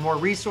Facebook for more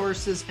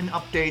resources and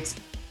updates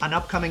on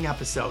upcoming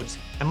episodes.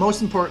 And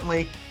most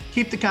importantly,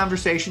 keep the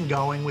conversation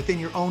going within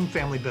your own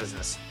family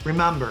business.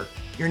 Remember,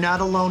 you're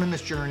not alone in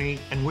this journey,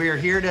 and we are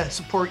here to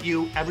support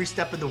you every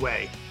step of the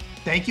way.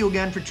 Thank you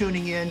again for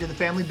tuning in to the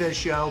Family Biz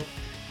Show,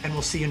 and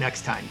we'll see you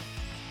next time.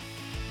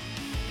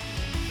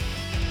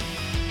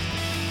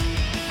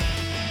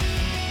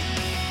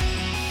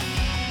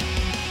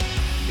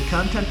 The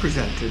content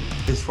presented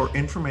is for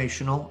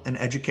informational and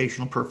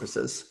educational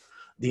purposes.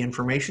 The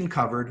information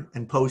covered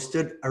and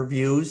posted are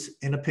views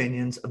and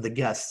opinions of the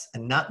guests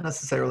and not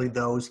necessarily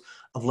those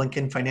of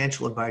Lincoln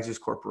Financial Advisors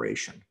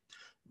Corporation.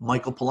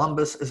 Michael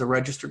Columbus is a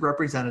registered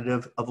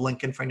representative of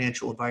Lincoln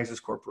Financial Advisors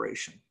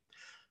Corporation.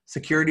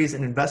 Securities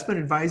and investment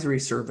advisory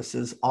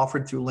services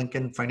offered through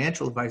Lincoln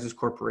Financial Advisors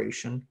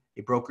Corporation,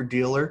 a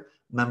broker-dealer,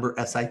 member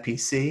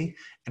SIPC,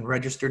 and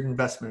registered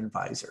investment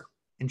advisor.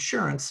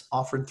 Insurance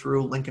offered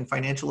through Lincoln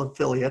Financial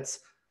affiliates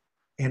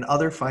and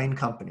other fine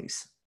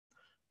companies.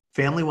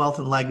 Family Wealth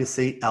and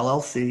Legacy,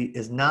 LLC,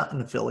 is not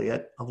an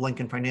affiliate of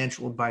Lincoln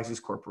Financial Advisors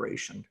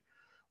Corporation.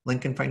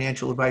 Lincoln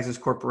Financial Advisors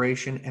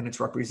Corporation and its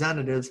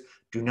representatives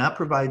do not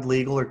provide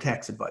legal or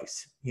tax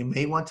advice. You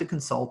may want to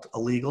consult a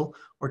legal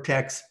or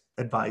tax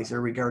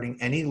advisor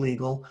regarding any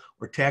legal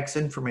or tax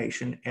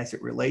information as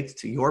it relates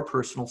to your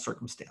personal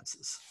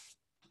circumstances.